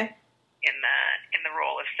whatever. Okay. In the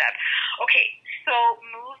role of Seb. Okay, so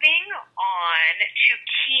moving on to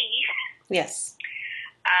Keith. Yes.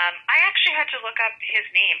 I actually had to look up his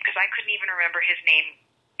name because I couldn't even remember his name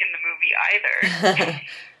in the movie either.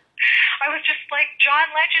 I was just like, John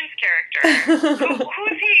Legend's character.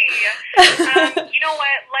 Who's he? You know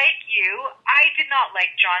what? Like you, I did not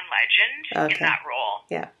like John Legend in that role.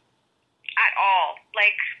 Yeah. At all.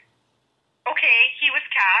 Like, okay, he was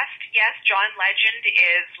cast. Yes, John Legend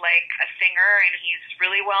is like a singer and he's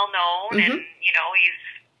really well known and, he's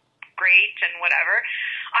great and whatever.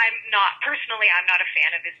 I'm not a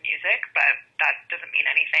fan of his music, but that doesn't mean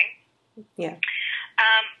anything. Yeah.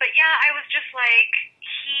 But yeah, I was just like,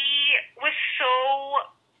 he was so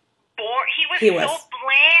boring. He was so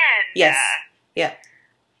bland. Yes. Yeah.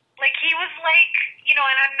 Like, he was like, and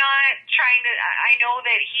I'm not trying to, I know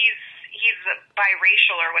that he's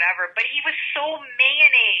biracial or whatever, but he was so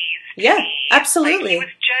mayonnaise to me. Absolutely. Like, he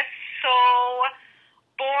was just so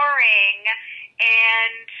boring,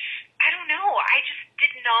 and I don't know, I just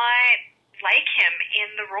did not like him in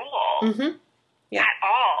the role at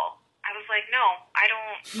all. I was like, no, I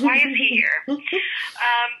don't, why is he here?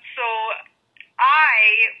 So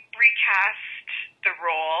I recast the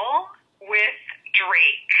role with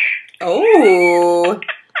Drake. Oh,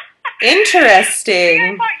 interesting.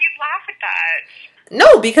 I thought you'd laugh at that.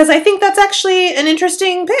 No, because I think that's actually an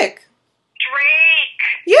interesting pick. Drake.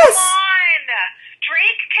 Yes. Come on.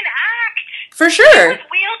 Drake can act. For sure. He was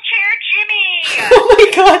Wheelchair Jimmy. Oh my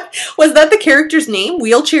god. Was that the character's name?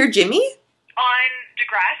 Wheelchair Jimmy? On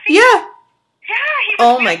Degrassi? Yeah. Yeah, he was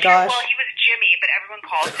Oh my gosh. Well, he was Jimmy, but everyone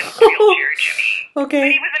calls him Wheelchair Jimmy. Okay.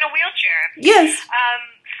 But he was in a wheelchair. Yes.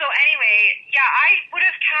 So anyway, yeah, I would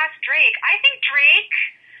have cast Drake. I think Drake,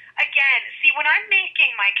 again, see, when I'm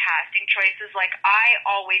making my casting choices, like, I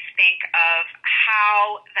always think of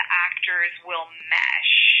how the actors will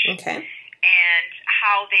mesh. Okay. And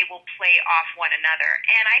how they will play off one another.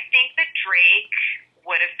 And I think that Drake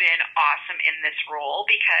would have been awesome in this role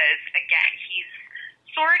because, again, he's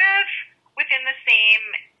sort of within the same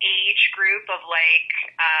age group of, like,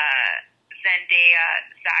 Zendaya,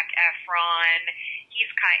 Zac Efron. He's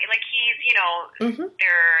kind of, like, he's,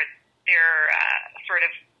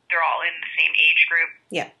 they're all in the same age group.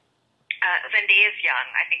 Yeah. Zendaya's young.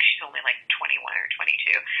 I think she's only, like, 21 or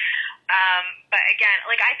 22. But again,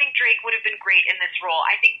 like, I think Drake would have been great in this role.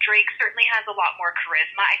 I think Drake certainly has a lot more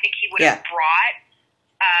charisma. I think he would have brought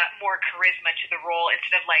more charisma to the role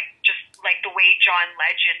instead of, like, just like the way John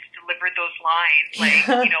Legend delivered those lines. Like,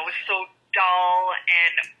 was so dull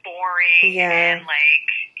and boring, and, like,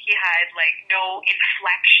 he had, like, no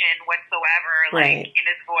inflection whatsoever, like, in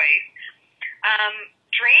his voice.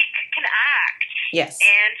 Drake can act. Yes.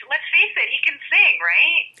 And let's face it, he can sing,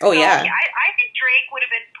 right? Oh, yeah. I think Drake would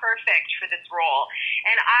have been perfect for this role.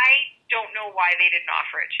 And I don't know why they didn't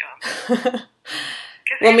offer it to him.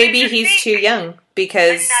 Well, maybe he's too young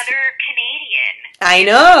because... Another Canadian. I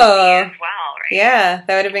know. As well, right? Yeah,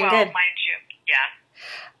 that would have been good. Mind you, yeah.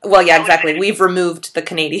 Well, yeah, exactly. We've removed the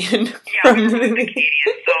Canadian from the movie. The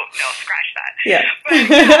Canadian, so no, scratch that. Yeah.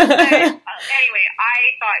 Anyway,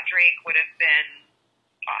 I thought Drake would have been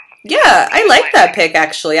awesome. Yeah, I like that pick,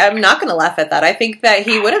 actually. I'm not going to laugh at that. I think that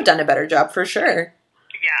he would have done a better job, for sure.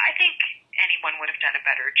 Yeah, I think anyone would have done a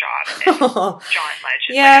better job than John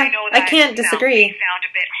Legend. Yeah, like, I know that can't disagree. May sound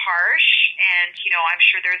a bit harsh, and, I'm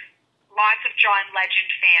sure there's lots of John Legend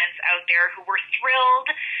fans out there who were thrilled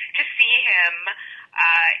to see him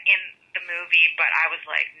in the movie, but I was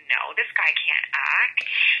like, no, this guy can't act.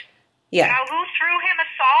 Yeah. Who threw him a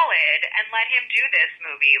solid and let him do this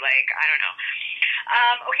movie? Like, I don't know.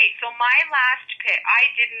 Okay, so my last pick, I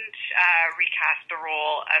didn't recast the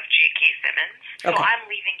role of J.K. Simmons, so I'm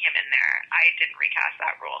leaving him in there. I didn't recast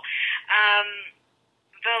that role.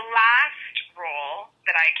 The last role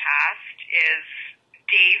that I cast is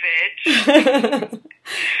David,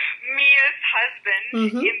 Mia's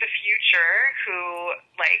husband in the future, who,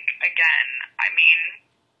 like, again, I mean,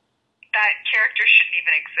 that character shouldn't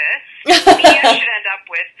even exist. Mia should end up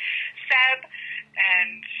with Seb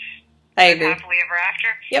and happily ever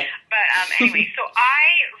after. Yep. But anyway, so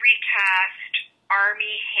I recast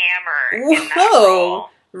Armie Hammer in that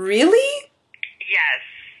role. Really? Yes,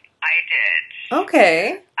 I did.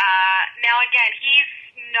 Okay. Now, again, he's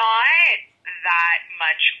not that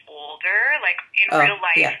much older. Like, in real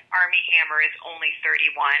life, Armie Hammer is only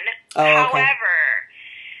 31. However,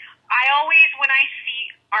 I always, when I see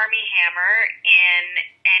Armie Hammer in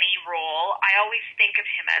any role, I always think of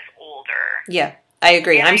him as older. Yeah, I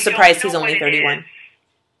agree. I'm surprised he's only 31.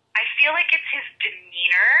 I feel like it's his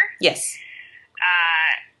demeanor. Yes.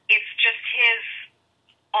 It's just his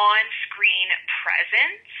on-screen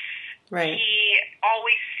presence, Right. he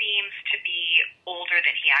always seems to be older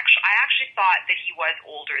than he actually... I actually thought that he was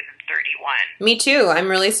older than 31. Me too.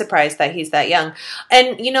 I'm really surprised that he's that young.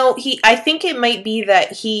 And, I think it might be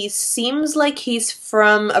that he seems like he's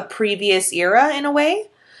from a previous era in a way.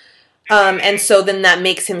 And so then that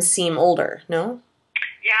makes him seem older, no?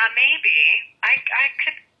 Yeah, maybe. I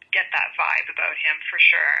could get that vibe about him for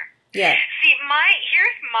sure. Yeah. See,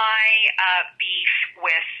 here's my beef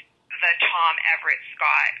with the Tom Everett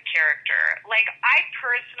Scott character. Like, I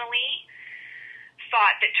personally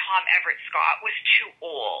thought that Tom Everett Scott was too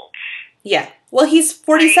old. Yeah. Well, he's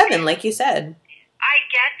 47, like you said. I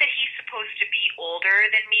get that he's supposed to be older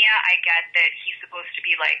than Mia. I get that he's supposed to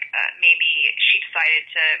be like, maybe she decided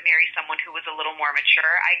to marry someone who was a little more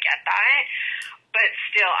mature. I get that. But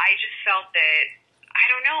still, I just felt that, I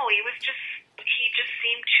don't know, he just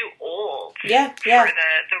seemed too old for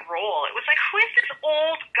the role. It was like, who is this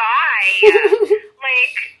old guy?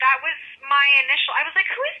 Like, that was my initial, I was like,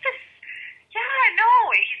 who is this? Yeah, no,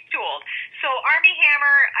 he's too old. So Armie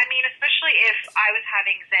Hammer, I mean, especially if I was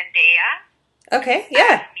having Zendaya Okay,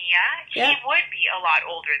 yeah. as Mia, he would be a lot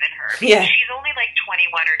older than her. Yeah. She's only like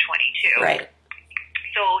 21 or 22. Right.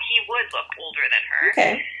 So he would look older than her.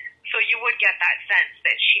 Okay. So you would get that sense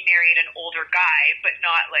that she married an older guy, but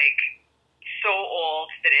not like so old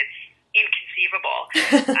that it's inconceivable.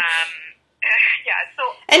 Yeah,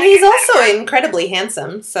 so... And he's also incredibly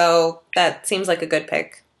handsome, so that seems like a good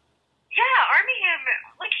pick. Yeah, Armie Hammer,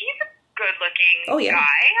 like, he's a good-looking guy.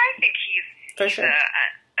 I think he's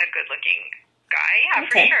a good-looking guy, yeah,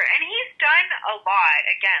 for sure. And he's done a lot.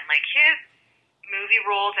 Again, like, his movie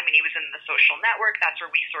roles, I mean, he was in The Social Network. That's where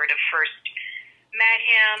we sort of first met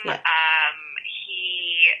him. Yeah.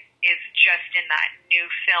 He is just in that new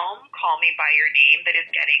film, Call Me By Your Name, that is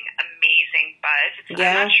getting amazing buzz.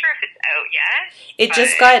 I'm not sure if it's out yet. It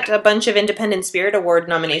just got a bunch of Independent Spirit Award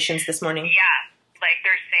nominations this morning. Yeah, like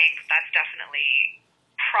they're saying that's definitely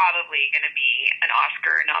probably going to be an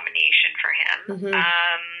Oscar nomination for him. Mm-hmm.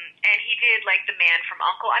 And he did, like, The Man from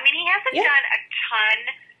U.N.C.L.E. I mean, he hasn't done a ton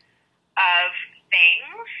of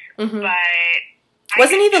things, but...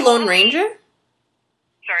 Wasn't he the Lone Ranger?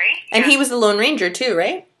 Sorry? And he was the Lone Ranger, too,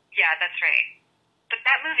 right? Yeah, that's right. But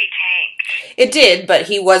that movie tanked. It did, but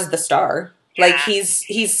he was the star. Yeah. Like,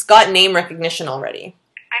 he's got name recognition already.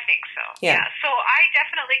 I think so. Yeah. So I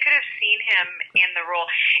definitely could have seen him in the role.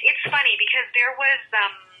 It's funny because there was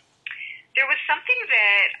something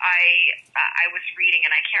that I was reading,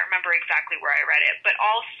 and I can't remember exactly where I read it, but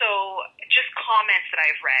also just comments that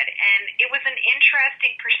I've read, and it was an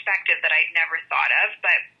interesting perspective that I'd never thought of,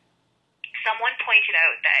 but someone pointed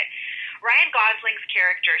out that Ryan Gosling's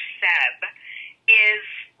character, Seb, is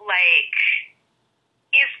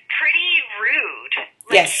pretty rude.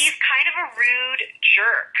 Like, he's kind of a rude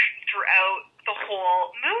jerk throughout the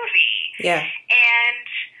whole movie. Yeah. And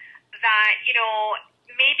that,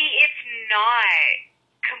 maybe it's not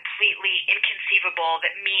completely inconceivable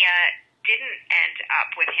that Mia didn't end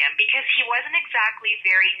up with him because he wasn't exactly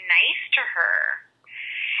very nice to her.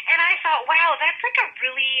 And I thought, wow, that's like a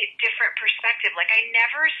really different perspective. Like, I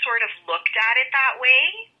never sort of looked at it that way.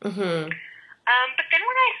 Mm-hmm. But then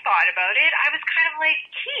when I thought about it, I was kind of like,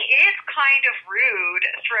 he is kind of rude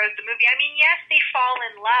throughout the movie. I mean, yes, they fall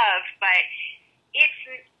in love, but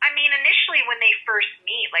initially when they first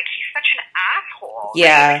meet, like, he's such an asshole.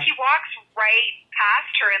 Yeah. Like, he walks right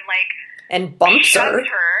past her and, like, and bumps her.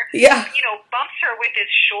 Yeah. Bumps her with his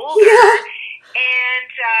shoulder. Yeah. And,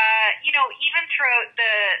 even throughout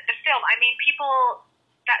the film, I mean, people,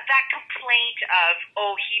 that complaint of,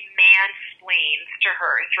 oh, he mansplains to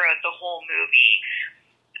her throughout the whole movie,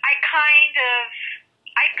 I kind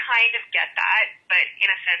of get that, but in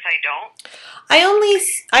a sense I don't.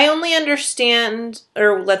 I only understand,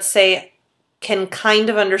 or let's say, can kind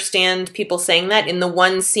of understand people saying that in the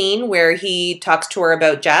one scene where he talks to her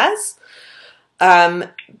about jazz.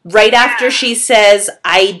 Right after she says,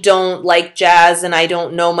 I don't like jazz and I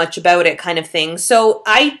don't know much about it kind of thing. So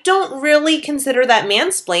I don't really consider that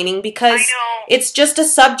mansplaining because it's just a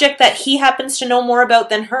subject that he happens to know more about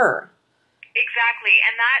than her. Exactly,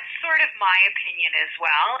 and that's sort of my opinion as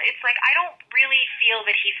well. It's like, I don't really feel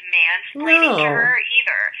that he's mansplaining to her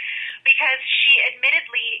either, because she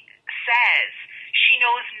admittedly says she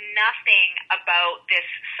knows nothing about this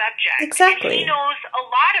subject. Exactly. And he knows a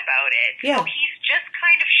lot about it. Yeah. So he's just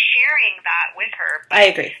kind of sharing that with her. But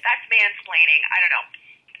I agree. That's mansplaining. I don't know.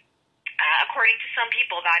 According to some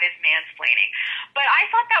people, that is mansplaining. But I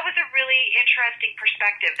thought that was a really interesting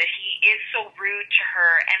perspective, that he is so rude to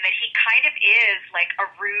her and that he kind of is like a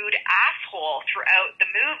rude asshole throughout the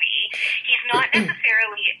movie. He's not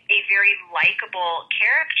necessarily a very likable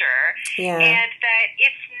character, Yeah. and that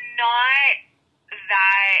it's not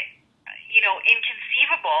that,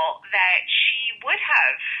 inconceivable that she would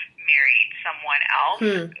have married someone else,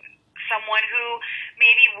 someone who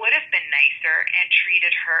maybe would have been nicer and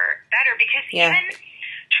treated her better, because even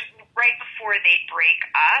right before they break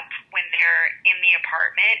up, when they're in the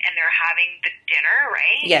apartment and they're having the dinner,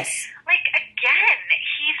 right? Yes. Like, again,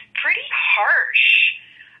 he's pretty harsh.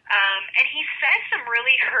 And he says some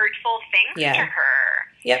really hurtful things to her.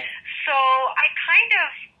 Yep. So I kind of,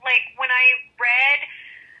 like, when I read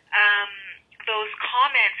those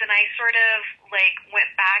comments and I sort of, like,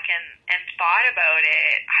 went back and thought about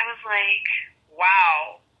it, I was like,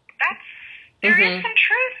 wow, there is some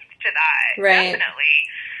truth to that. Right. Definitely.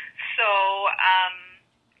 So,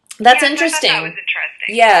 that's interesting. I thought that was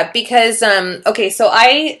interesting. Yeah, because, okay, so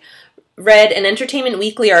I read an Entertainment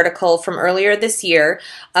Weekly article from earlier this year,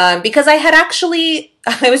 because I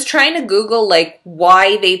was trying to Google, like,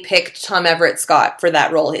 why they picked Tom Everett Scott for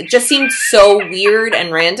that role. It just seemed so weird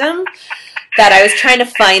and random that I was trying to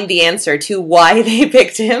find the answer to why they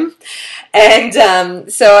picked him.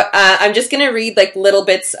 And so I'm just going to read, like, little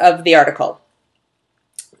bits of the article.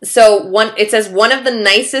 So it says, one of the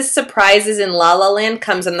nicest surprises in La La Land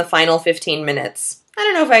comes in the final 15 minutes. I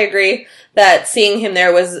don't know if I agree that seeing him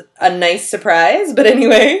there was a nice surprise, but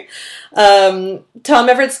anyway. Tom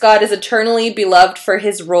Everett Scott is eternally beloved for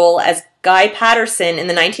his role as Guy Patterson in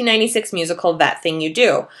the 1996 musical That Thing You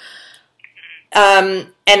Do.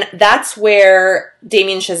 And that's where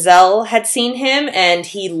Damien Chazelle had seen him, and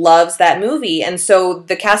he loves that movie. And so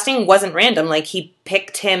the casting wasn't random. Like, he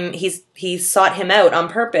picked him, he sought him out on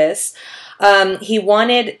purpose. Damien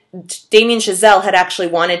Chazelle had actually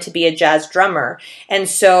wanted to be a jazz drummer. And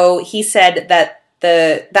so he said that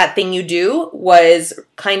That Thing You Do was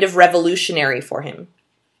kind of revolutionary for him.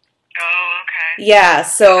 Oh, okay. Yeah,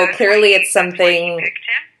 so clearly it's something... That's why he picked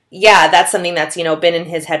him? Yeah, that's something that's, been in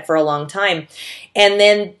his head for a long time. And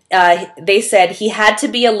then they said he had to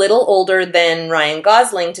be a little older than Ryan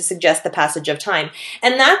Gosling to suggest the passage of time.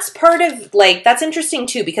 And that's part of, like, that's interesting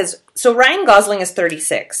too, because, so Ryan Gosling is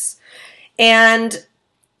 36. And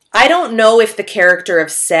I don't know if the character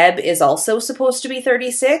of Seb is also supposed to be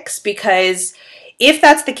 36, because if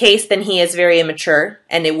that's the case, then he is very immature,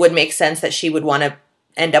 and it would make sense that she would want to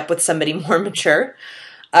end up with somebody more mature.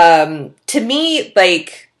 To me,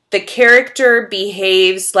 like, the character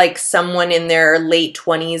behaves like someone in their late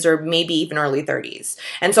 20s or maybe even early 30s.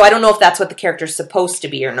 And so I don't know if that's what the character's supposed to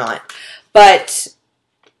be or not. But,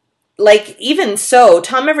 like, even so,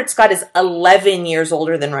 Tom Everett Scott is 11 years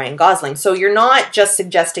older than Ryan Gosling. So you're not just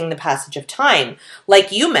suggesting the passage of time.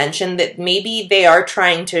 Like you mentioned, that maybe they are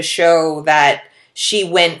trying to show that she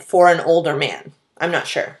went for an older man. I'm not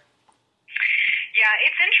sure. Yeah,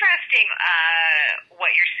 it's interesting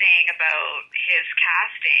what you're saying about his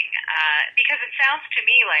casting, because it sounds to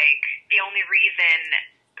me like the only reason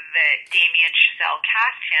that Damien Chazelle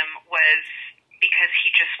cast him was because he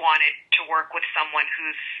just wanted to work with someone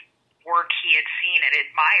whose work he had seen and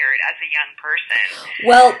admired as a young person.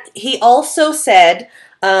 Well, he also said,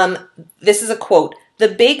 this is a quote, "The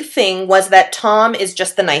big thing was that Tom is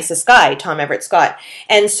just the nicest guy, Tom Everett Scott."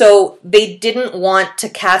 And so they didn't want to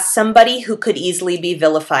cast somebody who could easily be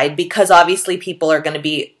vilified, because obviously people are going to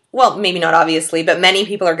be, well, maybe not obviously, but many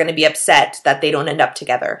people are going to be upset that they don't end up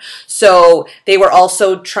together. So they were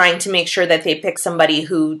also trying to make sure that they pick somebody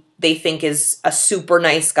who they think is a super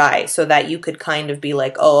nice guy, so that you could kind of be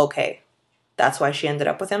like, oh, okay, that's why she ended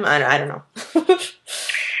up with him? I don't know.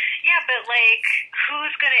 Yeah, but, like,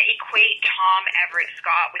 who's going to equate Tom Everett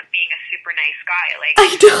Scott with being a super nice guy? Like, I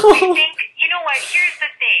know. I think, you know what, here's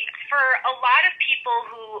the thing. For a lot of people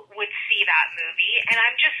who would see that movie, and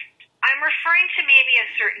I'm referring to maybe a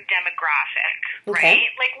certain demographic, Okay.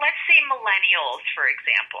 right? Like, let's say millennials, for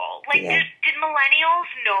example. Like, did millennials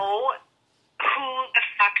know who the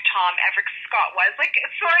fuck Tom Everett Scott was? Like,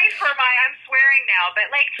 sorry for I'm swearing now,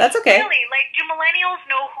 but, like, that's okay. Really, like, do millennials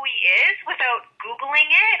know who he is without Googling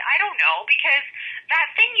it? I don't know, because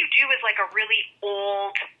That Thing You Do is, like, a really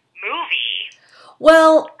old movie.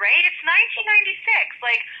 Well... Right? It's 1996.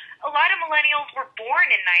 Like, a lot of millennials were born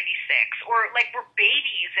in 96, or, like, were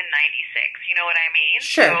babies in 96, you know what I mean?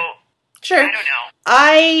 Sure. So, sure. I don't know.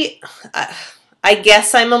 I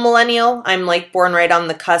guess I'm a millennial. I'm, like, born right on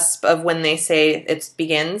the cusp of when they say it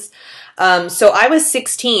begins. So I was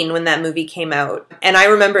 16 when that movie came out, and I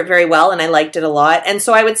remember it very well, and I liked it a lot. And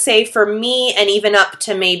so I would say for me, and even up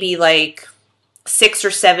to maybe, like, 6 or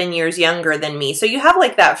 7 years younger than me. So you have,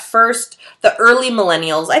 like, the early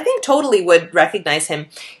millennials, I think totally would recognize him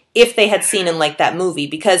if they had seen him like that movie.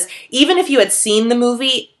 Because even if you had seen the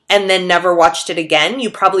movie and then never watched it again,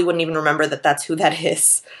 you probably wouldn't even remember that that's who that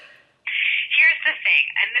is. Here's the thing,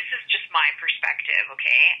 and this is just my perspective,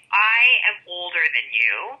 okay? I am older than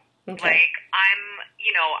you. Okay. Like, I'm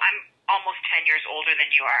almost 10 years older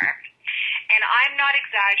than you are. And I'm not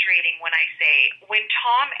exaggerating when I say, when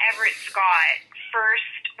Tom Everett Scott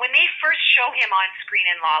when they first show him on screen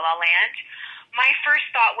in La La Land, my first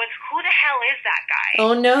thought was, who the hell is that guy?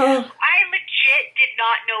 Oh, no. I legit did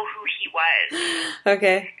not know who he was.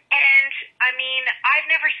 Okay. And, I mean, I've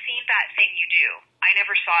never seen that thing you do. I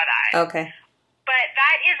never saw that. Okay. But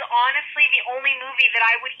that is honestly the only movie that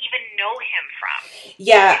I would even know him from.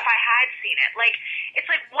 Yeah. If I had seen it. Like,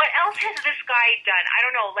 it's like, what else has this guy done? I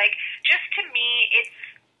don't know. Like, just to me,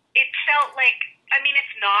 it felt like, I mean,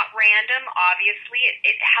 it's not random, obviously.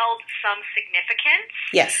 It held some significance.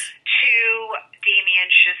 Yes. To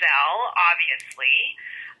Damien Chazelle, obviously.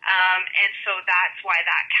 And so that's why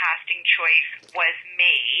that casting choice was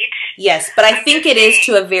made. Yes, but I think it is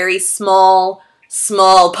to a very small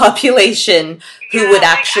population who would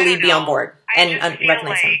actually be on board and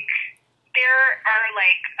recognize him. There are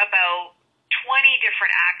about 20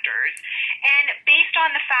 different actors, and based on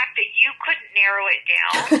the fact that you couldn't narrow it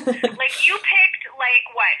down, like you picked 5,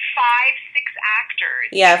 6 actors.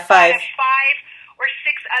 Yeah, 5. 5 or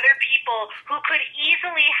 6 other people who could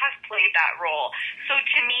easily have played that role. So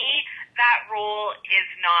to me, that role is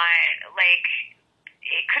not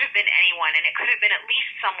it could have been anyone, and it could have been at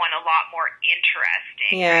least someone a lot more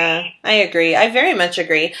interesting. Yeah, right? I agree. I very much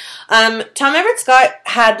agree. Tom Everett Scott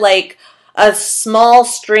had a small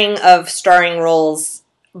string of starring roles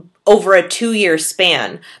over a 2-year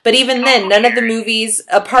span. But even then, none of the movies,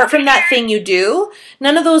 apart from That Thing You Do,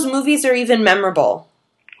 none of those movies are even memorable.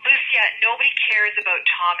 Lucia, nobody cares about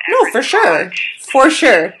Tom Everett. No, for sure. For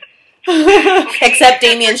sure. Okay, except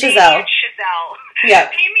Damien Chazelle. Yeah.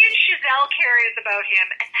 Damien Chazelle cares about him,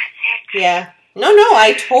 and that's it. Yeah. No,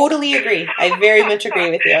 I totally agree. I very much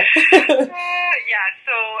agree with you. Yeah,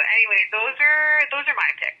 so anyway, those are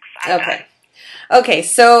my picks. I'm done. Okay,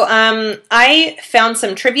 so I found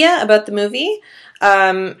some trivia about the movie.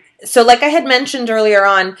 So like I had mentioned earlier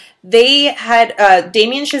on, they had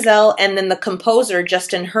Damien Chazelle and then the composer,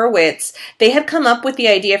 Justin Hurwitz, they had come up with the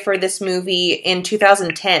idea for this movie in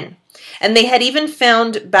 2010. And they had even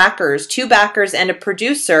found backers, 2 backers and a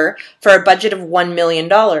producer for a budget of $1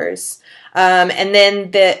 million. And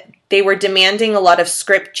then they were demanding a lot of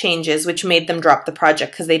script changes, which made them drop the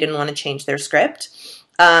project because they didn't want to change their script.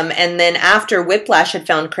 And then after Whiplash had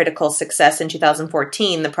found critical success in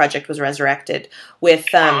 2014, the project was resurrected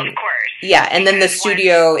with, of course. Yeah, and then the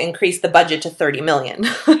studio increased the budget to $30 million.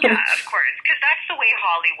 Yeah, of course, because that's the way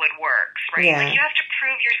Hollywood works, right? Yeah. Like, you have to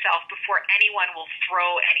prove yourself before anyone will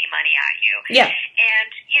throw any money at you. Yeah. And,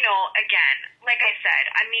 again, like I said,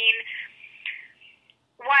 I mean,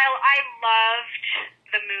 while I loved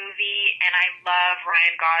the movie and I love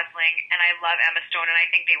Ryan Gosling and I love Emma Stone and I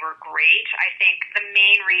think they were great, I think the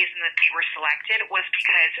main reason that they were selected was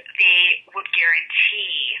because they would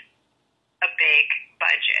guarantee a big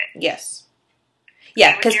budget. Yes.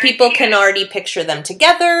 Yeah, because people can already picture them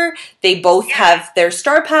together. They both have their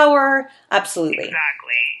star power. Absolutely.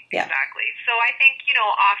 Exactly. Yeah. Exactly. So I think,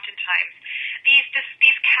 oftentimes these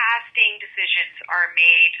casting decisions are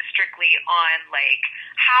made strictly on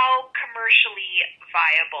how commercially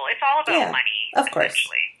viable. It's all about money. Of course.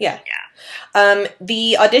 Yeah. Yeah.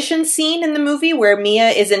 The audition scene in the movie where Mia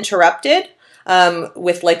is interrupted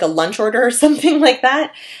with a lunch order or something like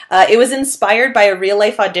that. It was inspired by a real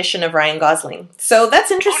life audition of Ryan Gosling. So that's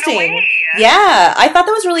interesting. Oh, no way. Yeah, I thought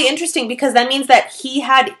that was really interesting because that means that he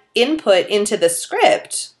had input into the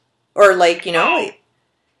script, or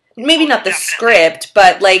maybe not the script,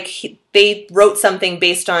 but they wrote something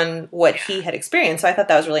based on what he had experienced. So I thought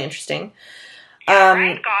that was really interesting. Yeah,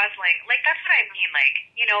 Ryan Gosling, that's what I mean.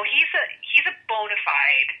 He's a bona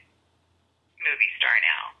fide movie star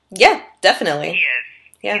now. Yeah, definitely. He is.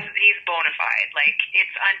 Yeah. He's bona fide.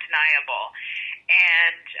 It's undeniable.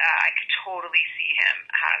 And I could totally see him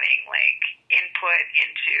having, input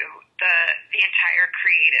into the entire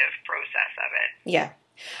creative process of it. Yeah.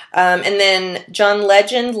 And then John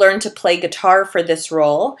Legend learned to play guitar for this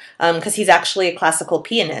role because he's actually a classical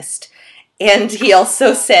pianist. And he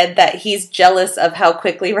also said that he's jealous of how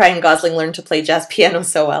quickly Ryan Gosling learned to play jazz piano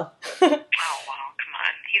so well. Oh, wow, come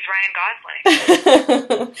on. He's Ryan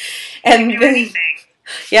Gosling. And he can do anything.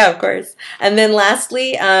 Yeah, of course. And then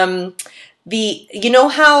lastly, how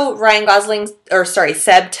Ryan Gosling,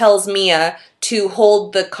 Seb tells Mia to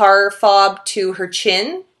hold the car fob to her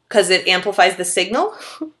chin because it amplifies the signal?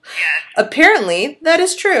 Yes. Apparently, that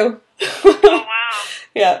is true. Oh, wow.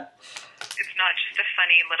 Yeah. It's not just a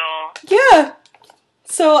funny little... Yeah.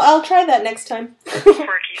 So I'll try that next time.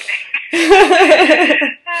 Quirky thing. That's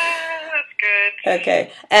good.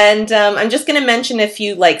 Okay. And I'm just going to mention a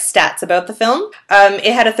few stats about the film.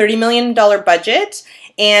 It had a $30 million budget,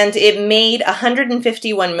 and it made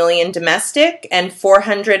 $151 million domestic and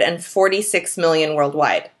 $446 million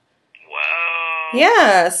worldwide. Whoa.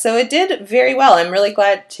 Yeah, so it did very well. I'm really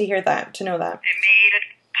glad to hear that, to know that. It made a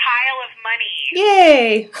pile of money.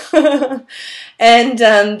 Yay! And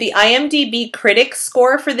the IMDb critic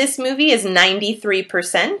score for this movie is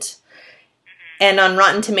 93%. And on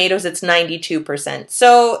Rotten Tomatoes, it's 92%.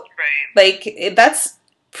 So, that's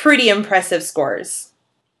pretty impressive scores.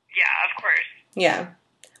 Yeah, of course. Yeah.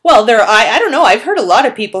 Well, I don't know. I've heard a lot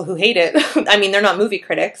of people who hate it. I mean, they're not movie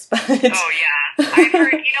critics, but... Oh, yeah. I've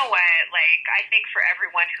heard, you know what, I think for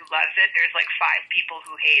everyone who loves it, there's 5 people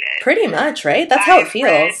who hate it. Pretty much, right? That's how it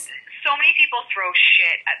feels. So many people throw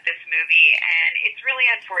shit at this movie, and it's really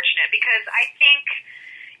unfortunate because I think,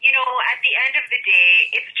 at the end of the day,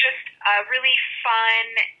 it's just a really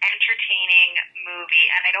fun, entertaining movie,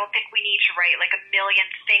 and I don't think we need to write a million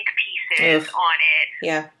think pieces on it.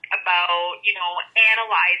 Yeah. About,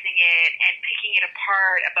 analyzing it and picking it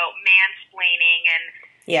apart, about mansplaining and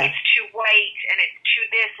it's too white and it's too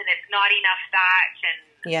this and it's not enough that and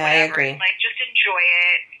whatever. I agree. Just enjoy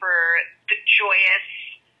it for the joyous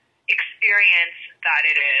experience that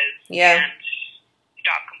it is. Yeah. And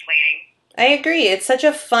stop complaining. I agree. It's such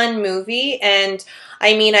a fun movie, and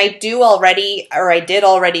I mean, I did already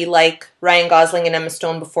like Ryan Gosling and Emma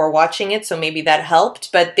Stone before watching it, so maybe that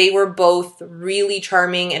helped, but they were both really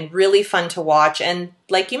charming and really fun to watch, and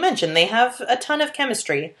like you mentioned, they have a ton of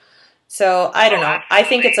chemistry. So, I don't know. Absolutely. I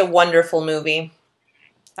think it's a wonderful movie.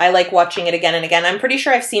 I like watching it again and again. I'm pretty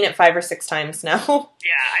sure I've seen it 5 or 6 times now. Yeah,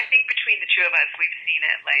 I think between the two of us, we've seen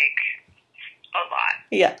it, a lot.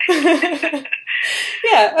 Yeah.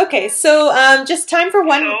 Yeah, okay. So, just time for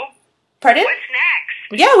one... So, Pardon? What's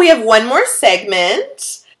next? Yeah, we have one more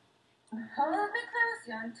segment.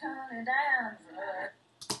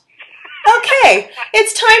 Okay,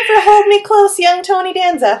 it's time for Hold Me Close, Young Tony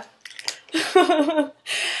Danza.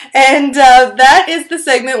 And that is the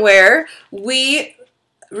segment where we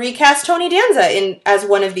recast Tony Danza as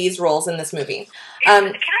one of these roles in this movie. Can I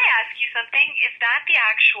ask you something? Is that the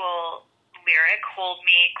actual lyric, Hold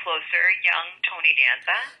Me Closer, Young Tony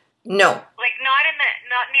Danza? No. Not in the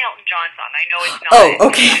Elton John song. I know it's not. Oh,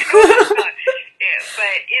 okay. I know it's not it,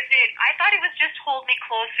 but is it, I thought it was just Hold Me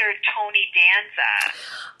Closer, Tony Danza.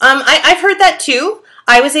 I've heard that too.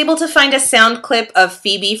 I was able to find a sound clip of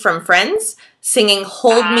Phoebe from Friends singing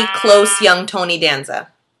Hold Me Close, Young Tony Danza.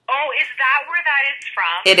 Oh, is that where that is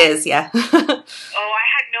from? It is, yeah. Oh, I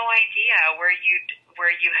had no idea where you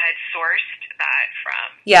had sourced that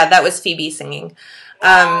from. Yeah, that was Phoebe singing.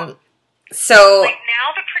 Wow. So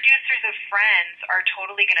now the producers of Friends are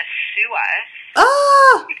totally going to sue us.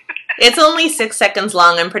 Oh! It's only 6 seconds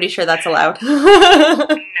long. I'm pretty sure that's allowed. No,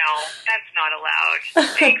 that's not allowed.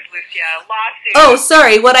 Thanks, Lucia. Lawsuit. Oh,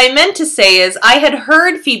 sorry. What I meant to say is I had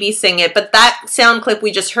heard Phoebe sing it, but that sound clip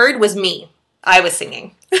we just heard was me. I was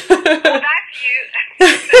singing. Oh, that's you. No,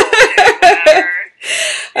 whatever.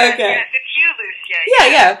 Okay. Yes, it's you, Lucia.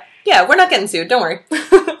 Yeah. We're not getting sued. Don't worry.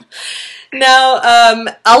 Now,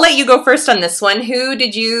 I'll let you go first on this one. Who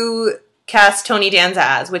did you cast Tony Danza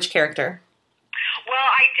as? Which character? Well,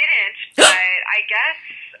 I didn't, but I guess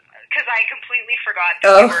because I completely forgot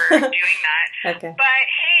that we were doing that. Okay. But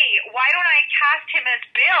hey, why don't I cast him as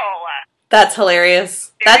Bill? That's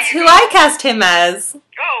hilarious. That's who I cast him as.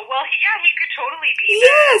 Oh, well, he could totally be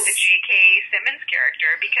the J.K. Simmons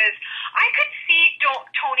character, because I could see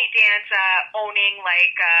Tony Danza owning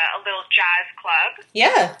a little jazz club.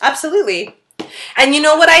 Yeah, absolutely. And you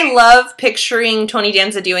know what I love picturing Tony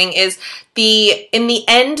Danza doing is near the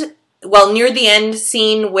end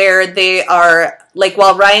scene where they are,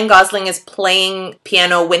 while Ryan Gosling is playing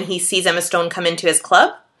piano when he sees Emma Stone come into his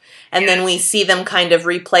club, and then we see them kind of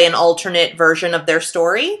replay an alternate version of their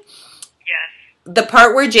story. Yes. The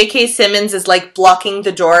part where J.K. Simmons is, blocking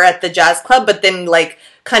the door at the jazz club, but then,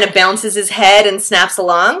 kind of bounces his head and snaps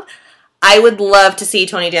along. I would love to see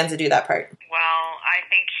Tony Danza do that part. Well, I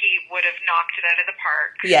think he would have knocked it out of the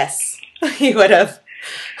park. Yes, he would have.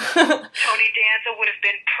 Tony Danza would have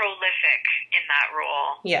been prolific in that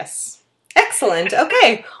role. Yes. Excellent.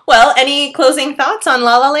 Okay. Well, any closing thoughts on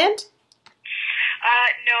La La Land?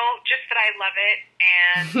 No, just that I love it,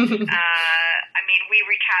 and we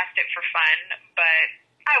recast it for fun, but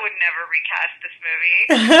I would never recast this movie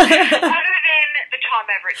other than the Tom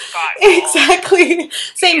Everett Scott role. Exactly.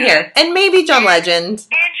 Same here, and maybe John Legend.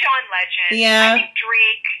 And John Legend. Yeah. I think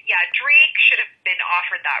Drake should have been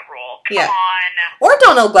offered that role. Yeah. Come on. Or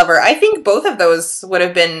Donald Glover. I think both of those would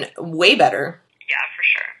have been way better. Yeah, for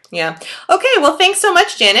sure. Yeah. Okay, well, thanks so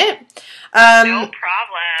much, Janet. No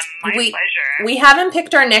problem. My pleasure. We haven't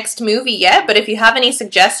picked our next movie yet, but if you have any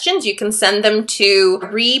suggestions, you can send them to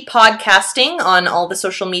Repodcasting on all the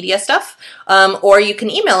social media stuff, or you can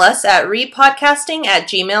email us at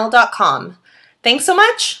repodcasting@gmail.com. Thanks so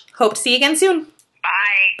much. Hope to see you again soon.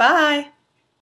 Bye. Bye.